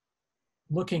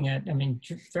looking at, I mean,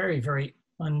 very, very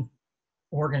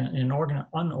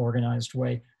unorganized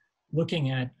way,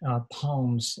 looking at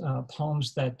poems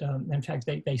that, in fact,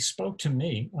 they spoke to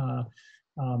me,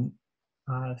 um,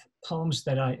 poems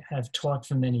that I have taught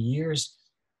for many years,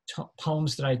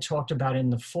 poems that I talked about in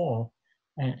the fall,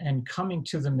 and coming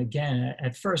to them again.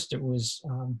 At first it was,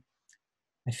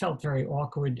 I felt very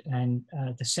awkward, and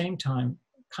at the same time,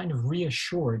 kind of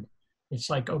reassured. It's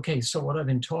like, okay, so what I've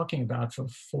been talking about for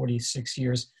 46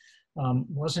 years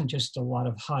wasn't just a lot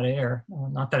of hot air,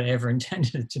 not that I ever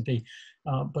intended it to be,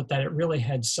 but that it really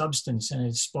had substance, and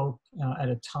it spoke at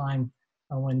a time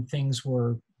when things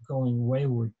were going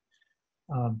wayward.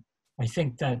 I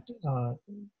think that,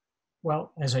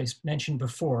 well, as I mentioned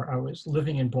before, I was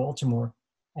living in Baltimore,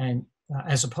 and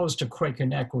as opposed to Quaker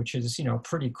Neck, which is, you know,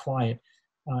 pretty quiet,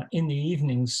 in the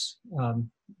evenings,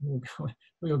 we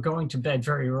were going to bed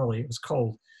very early. It was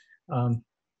cold.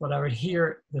 But I would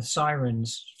hear the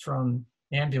sirens from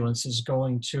ambulances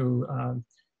going to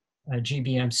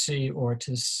GBMC or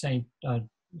to St.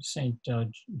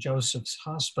 Joseph's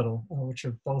Hospital, which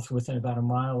are both within about a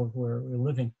mile of where we're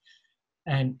living.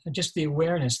 And just the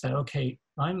awareness that, okay,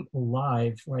 I'm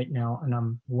alive right now and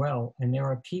I'm well, and there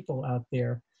are people out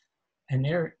there and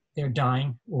they're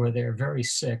dying or they're very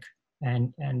sick,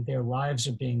 and their lives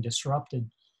are being disrupted.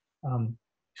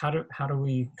 How do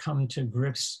we come to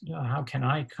grips? How can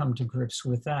I come to grips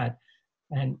with that?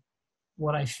 And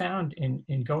what I found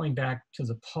in going back to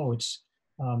the poets,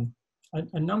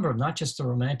 a number of, not just the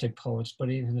Romantic poets,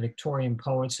 but even the Victorian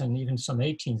poets and even some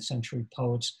 18th century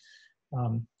poets,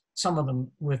 some of them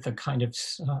with a kind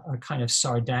of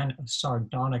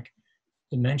sardonic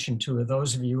dimension to it.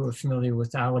 Those of you who are familiar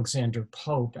with Alexander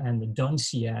Pope and the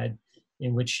Dunciad,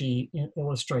 in which he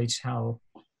illustrates how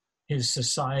his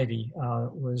society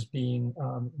was being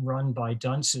run by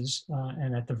dunces.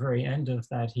 And at the very end of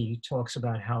that, he talks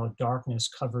about how darkness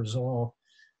covers all.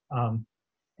 And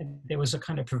there was a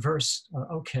kind of perverse,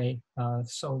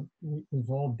 so we've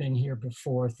all been here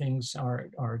before. Things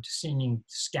are seeming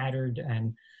scattered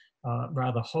and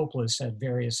rather hopeless at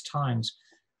various times.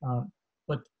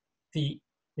 But the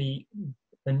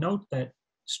note that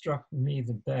struck me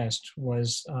the best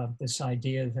was this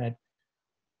idea that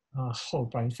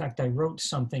hope. In fact, I wrote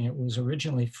something. It was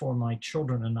originally for my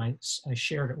children, and I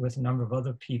shared it with a number of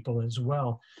other people as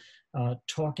well,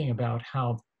 talking about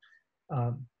how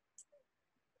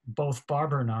both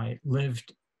Barbara and I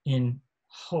lived in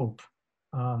hope.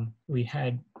 We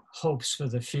had hopes for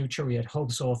the future. We had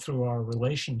hopes all through our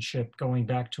relationship going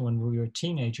back to when we were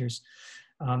teenagers.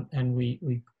 And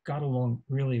we got along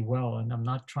really well. And I'm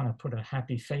not trying to put a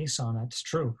happy face on it, it's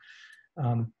true.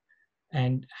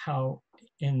 And how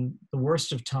in the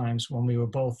worst of times when we were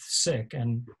both sick,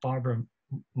 and Barbara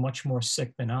much more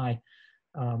sick than I,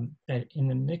 that in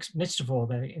the midst of all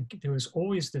that, there was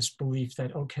always this belief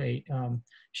that, okay,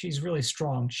 she's really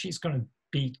strong. She's going to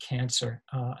beat cancer,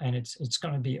 and it's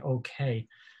going to be okay.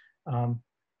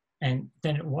 And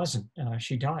then it wasn't.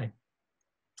 She died.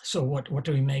 So what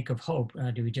do we make of hope?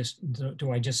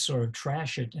 Do I just sort of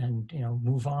trash it and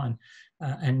move on?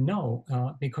 And no,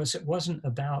 because it wasn't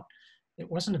about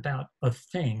a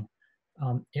thing.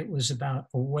 It was about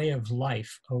a way of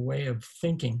life, a way of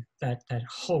thinking that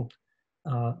hope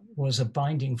was a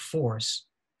binding force,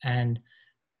 and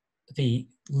the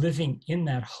living in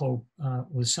that hope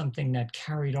was something that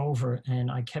carried over. And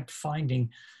I kept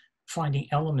finding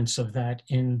elements of that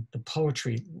in the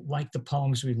poetry, like the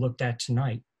poems we looked at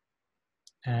tonight.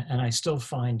 And I still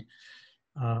find,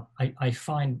 I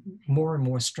find more and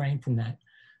more strength in that.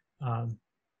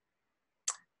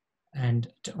 And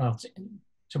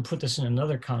to put this in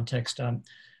another context, I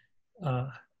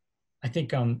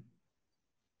think I'm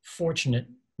fortunate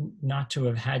not to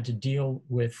have had to deal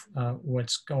with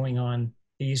what's going on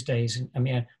these days. I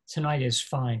mean, tonight is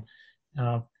fine.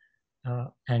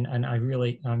 And I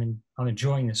really, I'm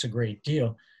enjoying this a great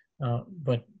deal.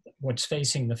 But what's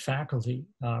facing the faculty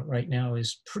right now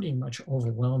is pretty much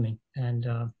overwhelming. And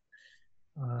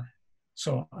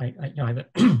so I have,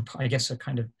 I guess, a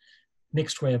kind of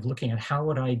mixed way of looking at how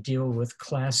would I deal with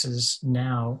classes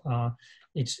now.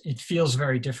 It feels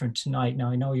very different tonight.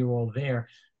 Now, I know you're all there,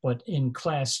 but in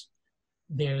class,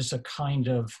 there's a kind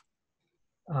of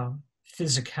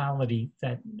physicality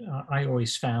that I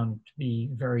always found to be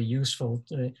very useful,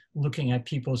 looking at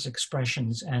people's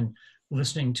expressions and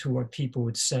listening to what people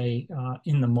would say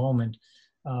in the moment.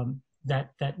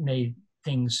 That made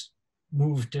things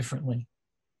move differently.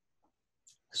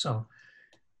 So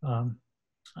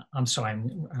I'm sorry,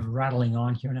 I'm rattling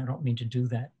on here, and I don't mean to do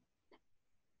that.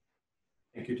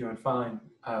 think you're doing fine.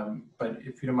 But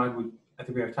if you don't mind, I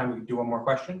think we have time. We can do one more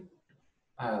question.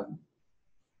 And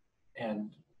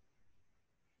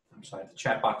I'm sorry, the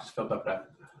chat box is filled up,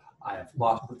 but I have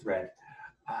lost the thread.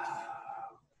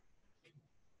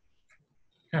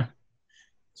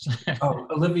 Oh,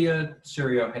 Olivia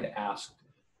Serio had asked,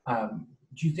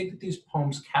 do you think that these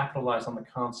poems capitalize on the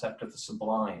concept of the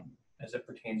sublime as it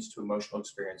pertains to emotional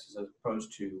experiences as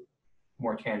opposed to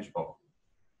more tangible?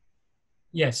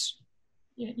 Yes,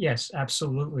 yes,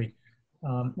 absolutely.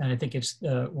 And I think it's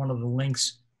one of the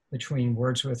links between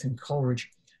Wordsworth and Coleridge.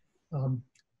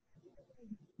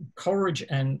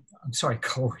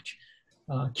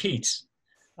 Keats.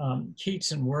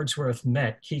 Keats and Wordsworth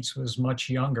met. Keats was much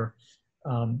younger,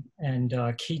 and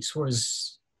Keats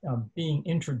was being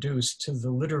introduced to the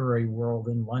literary world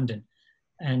in London.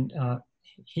 And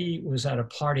he was at a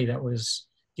party that was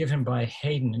given by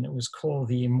Haydn, and it was called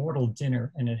the Immortal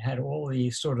Dinner, and it had all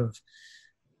these sort of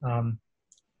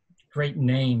great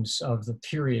names of the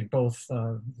period, both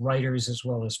writers as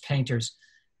well as painters.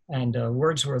 And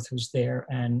Wordsworth was there,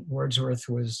 and Wordsworth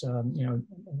was,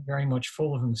 very much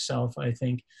full of himself, I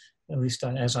think, at least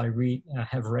as I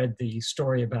have read the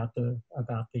story about the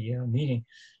meeting.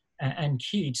 And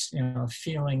Keats,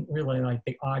 feeling really like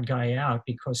the odd guy out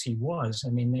because he was. I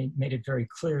mean, they made it very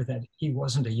clear that he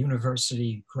wasn't a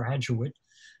university graduate,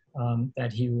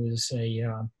 that he was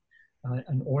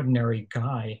an ordinary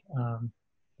guy for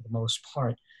the most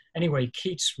part. Anyway,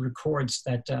 Keats records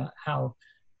that how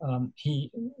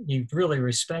he really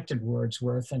respected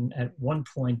Wordsworth, and at one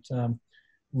point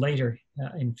later,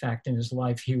 in fact, in his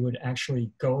life, he would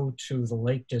actually go to the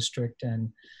Lake District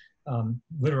and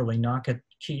literally knock at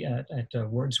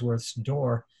Wordsworth's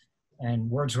door, and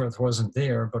Wordsworth wasn't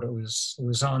there, but it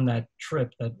was on that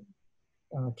trip that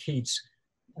Keats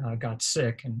got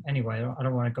sick. And anyway, I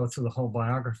don't want to go through the whole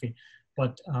biography,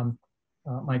 but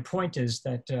my point is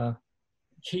that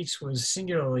Keats was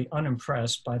singularly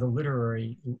unimpressed by the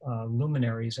literary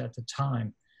luminaries at the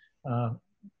time.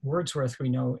 Wordsworth, we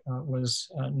know, was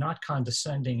not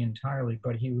condescending entirely,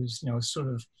 but he was, sort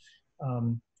of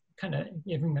kind of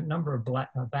giving a number of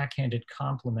backhanded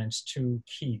compliments to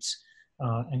Keats,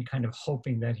 and kind of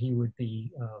hoping that he would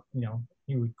be,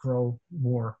 he would grow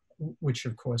more, which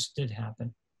of course did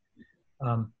happen.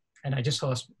 And I just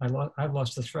I've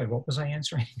lost the thread. What was I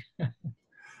answering?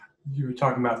 You were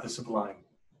talking about the sublime.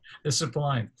 The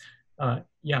sublime,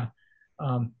 yeah.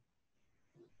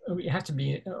 We have to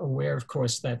be aware, of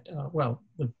course, that,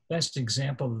 the best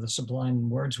example of the sublime in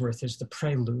Wordsworth is the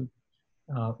prelude,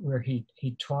 where he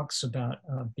talks about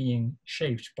being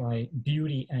shaped by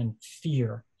beauty and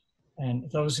fear. And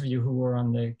those of you who were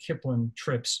on the Kipling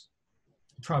trips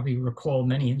probably recall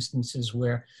many instances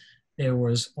where there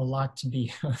was a lot to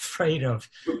be afraid of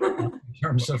in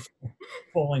terms of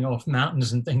falling off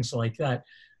mountains and things like that.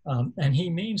 And he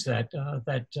means that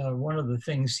one of the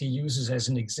things he uses as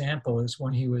an example is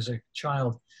when he was a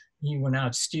child, he went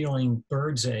out stealing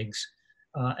birds' eggs.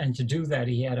 And to do that,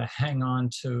 he had to hang on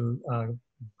to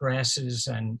grasses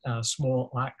and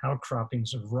small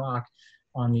outcroppings of rock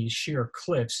on these sheer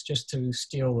cliffs just to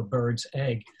steal the bird's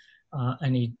egg.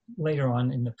 And he later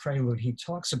on in the prelude, he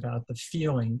talks about the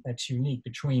feeling that's unique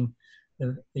between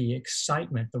the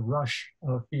excitement, the rush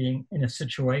of being in a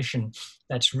situation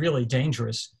that's really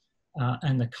dangerous,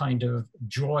 and the kind of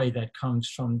joy that comes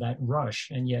from that rush.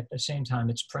 And yet at the same time,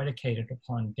 it's predicated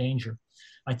upon danger.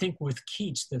 I think with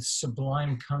Keats, the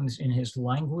sublime comes in his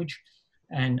language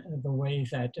and the way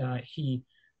that he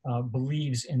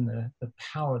believes in the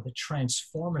power, the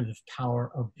transformative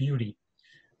power of beauty.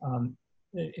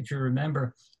 If you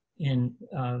remember in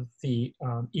the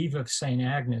Eve of St.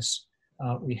 Agnes,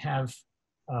 we have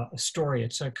a story.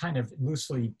 It's a kind of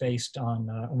loosely based on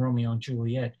Romeo and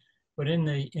Juliet, but in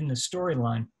the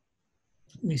storyline,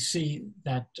 we see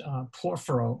that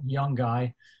Porphyro, young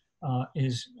guy,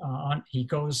 he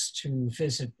goes to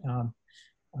visit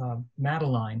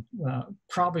Madeline,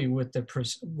 probably with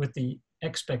the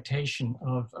expectation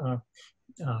of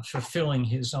fulfilling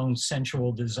his own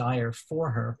sensual desire for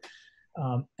her,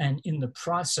 and in the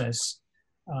process,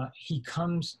 he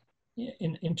comes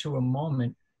into a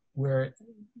moment where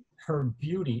her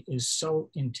beauty is so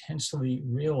intensely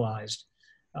realized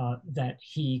that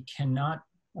he cannot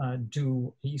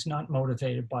he's not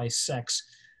motivated by sex.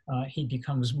 He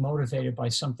becomes motivated by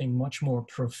something much more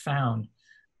profound,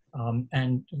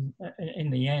 and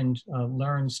in the end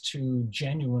learns to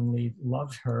genuinely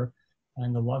love her,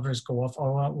 and the lovers go off.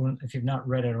 Oh, if you've not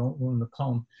read it, I won't ruin the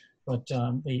poem, but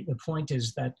the point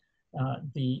is that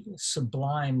the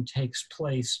sublime takes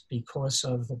place because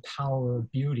of the power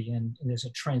of beauty, and there's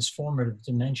a transformative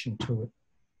dimension to it.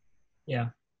 Yeah.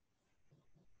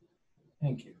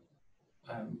 Thank you.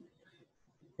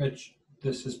 Rich,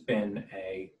 this has been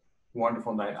a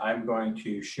wonderful night. I'm going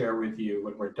to share with you,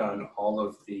 when we're done, all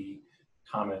of the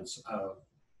comments of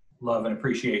love and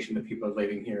appreciation that people are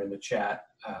leaving here in the chat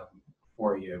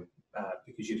for you,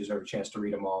 because you deserve a chance to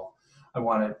read them all. I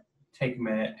want to take a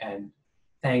minute and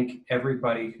thank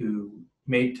everybody who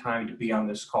made time to be on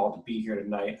this call, to be here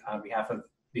tonight. On behalf of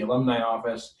the alumni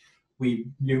office, we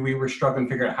knew we were struggling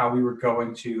to figure out how we were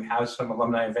going to have some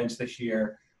alumni events this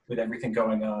year with everything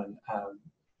going on.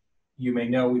 You may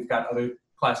know we've got other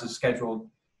classes scheduled,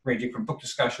 ranging from book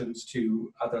discussions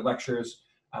to other lectures.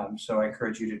 So I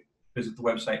encourage you to visit the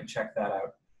website and check that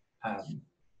out.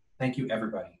 Thank you,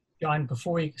 everybody. John,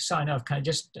 before we sign off, can I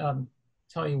just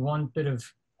tell you one bit of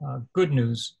good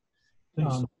news?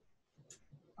 Please.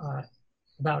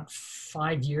 About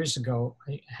 5 years ago,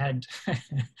 I had,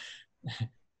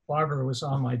 Barbara was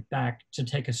on my back to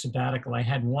take a sabbatical. I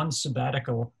had one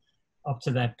sabbatical up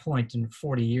to that point in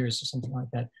 40 years or something like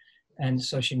that. And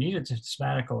so she needed a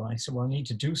sabbatical. And I said, well, I need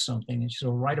to do something. And she said,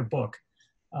 well, write a book.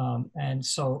 And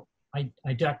so I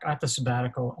got the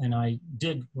sabbatical, and I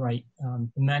did write the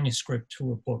manuscript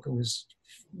to a book. It was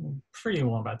pretty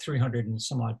long, about 300 and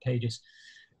some odd pages.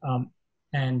 When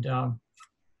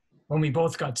we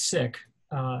both got sick,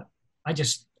 I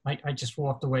just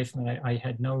walked away from it. I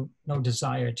had no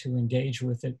desire to engage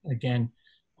with it again.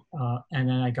 And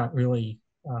then I got really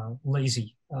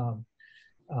lazy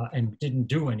and didn't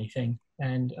do anything.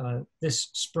 And this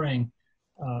spring,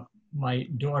 my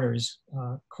daughters,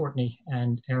 Courtney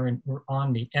and Erin, were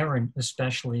on me. Erin,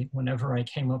 especially, whenever I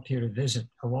came up here to visit,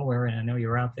 hello, Erin, I know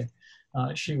you're out there.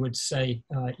 She would say,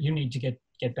 you need to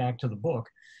get back to the book.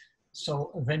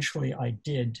 So eventually I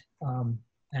did.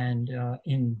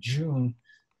 In June,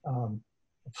 a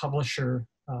publisher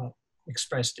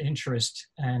expressed interest,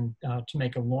 and to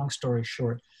make a long story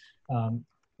short,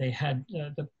 they had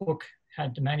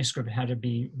the manuscript had to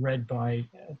be read by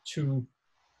two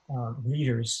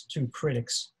readers, two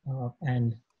critics,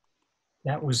 and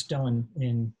that was done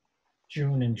in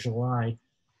June and July.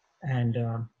 And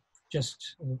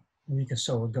just a week or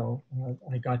so ago,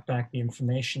 I got back the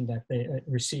information that they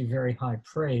received very high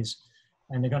praise,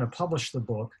 and they're going to publish the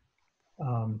book.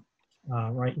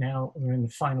 Right now, we're in the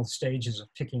final stages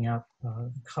of picking out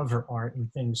cover art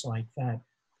and things like that.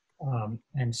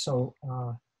 And so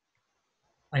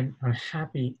I'm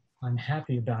happy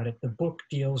about it. The book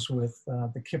deals with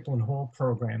the Kipling Hall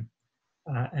program,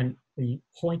 and the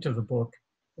point of the book,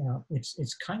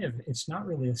 it's not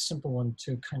really a simple one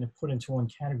to kind of put into one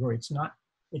category.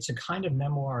 It's a kind of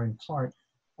memoir in part,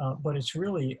 but it's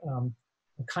really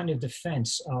a kind of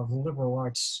defense of liberal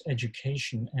arts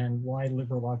education and why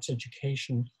liberal arts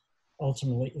education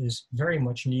ultimately is very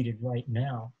much needed right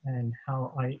now, and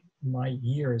how my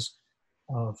years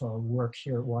of work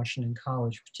here at Washington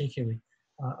College particularly,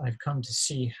 I've come to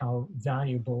see how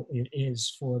valuable it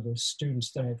is for the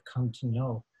students that I've come to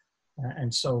know.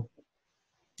 And so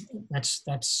that's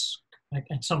at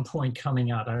some point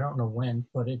coming out. I don't know when,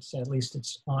 but at least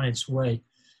it's on its way.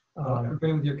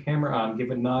 Everybody with your camera on, give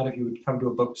a nod if you would come to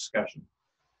a book discussion.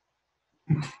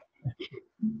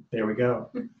 There we go.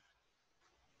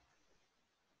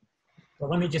 Well,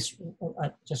 let me just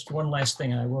one last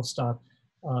thing, and I will stop.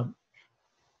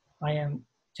 I am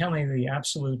telling you the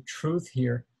absolute truth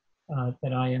here,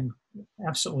 that I am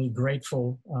absolutely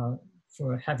grateful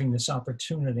for having this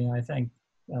opportunity. I thank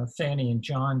Fanny and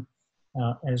John,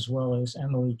 as well as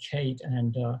Emily, Kate,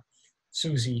 and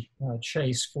Susie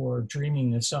Chase for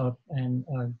dreaming this up and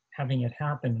having it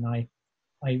happen. And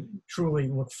I truly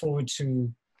look forward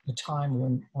to the time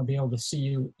when I'll be able to see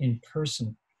you in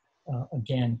person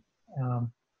again.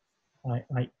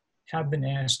 I have been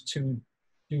asked to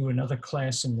do another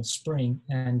class in the spring,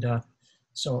 and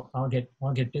so I'll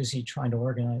get busy trying to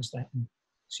organize that and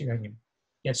see if I can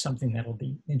get something that'll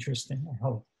be interesting, I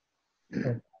hope.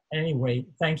 But anyway,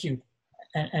 thank you.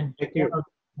 And Thank you.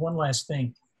 One last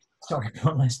thing. Sorry,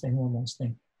 one last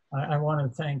thing. I want to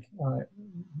thank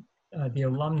the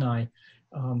alumni.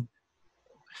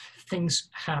 Things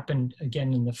happened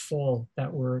again in the fall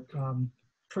that were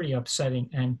pretty upsetting,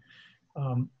 and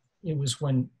it was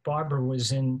when Barbara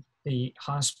was in the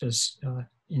hospice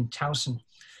in Towson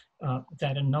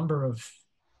that a number of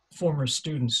former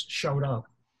students showed up,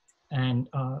 and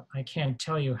I can't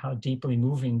tell you how deeply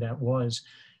moving that was,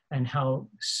 and how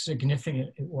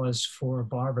significant it was for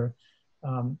Barbara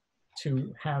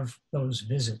to have those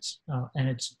visits. And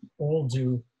it's all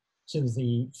due to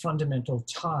the fundamental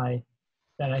tie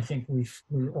that I think we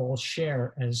all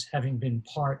share as having been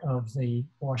part of the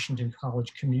Washington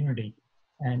College community.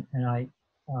 And I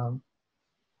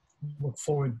look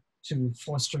forward to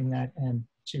fostering that and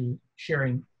to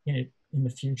sharing in it in the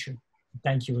future.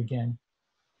 Thank you again.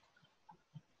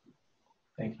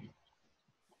 Thank you.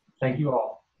 Thank you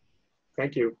all.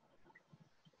 Thank you.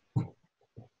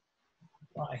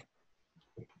 Bye.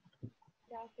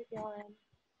 Dr. Gillin.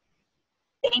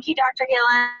 Thank you, Dr.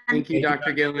 Gillin. Thank you,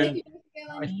 Dr. Gillin.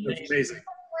 That's Amazing.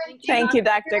 Thank you,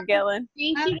 Dr. Gillin.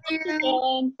 Thank you, Dr.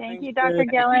 Gillin. Thank you, Dr.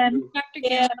 Gillin. Dr.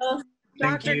 Gill.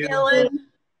 Thank Dr. you. Gillin.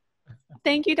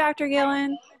 Thank you, Dr.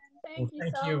 Gillin. Thank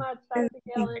you. much, Dr.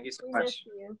 Gillin. Thank you so much.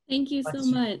 you. Thank you so Let's-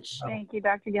 much. Thank you,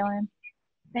 Dr. Gillin.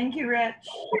 Thank you, Rich.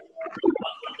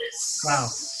 Wow.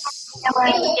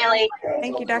 Thank you, Gilly.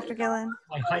 Thank you, Dr. Gillin.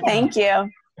 Thank you.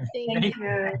 Thank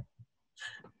you.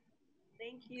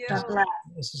 Thank you.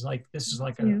 This is like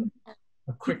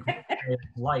a quick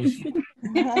life.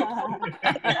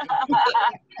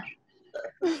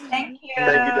 Thank you.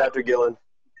 Thank you, Dr. Gillin.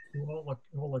 We'll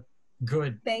look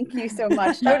good. Thank you so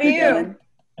much, So Dr. do you. Gillin.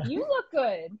 You look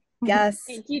good. Yes.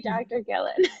 Thank you, Dr.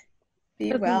 Gillin. Be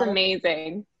This is well.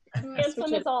 amazing.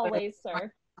 Handsome as always,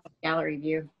 sir. Gallery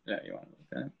view. Yeah, you want to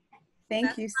look at it?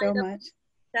 Thank you so much.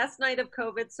 Best night of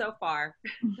COVID so far.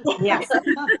 Yes.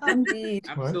 Indeed.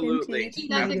 Absolutely. Indeed.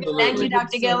 Thank you,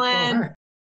 Dr. Gillin.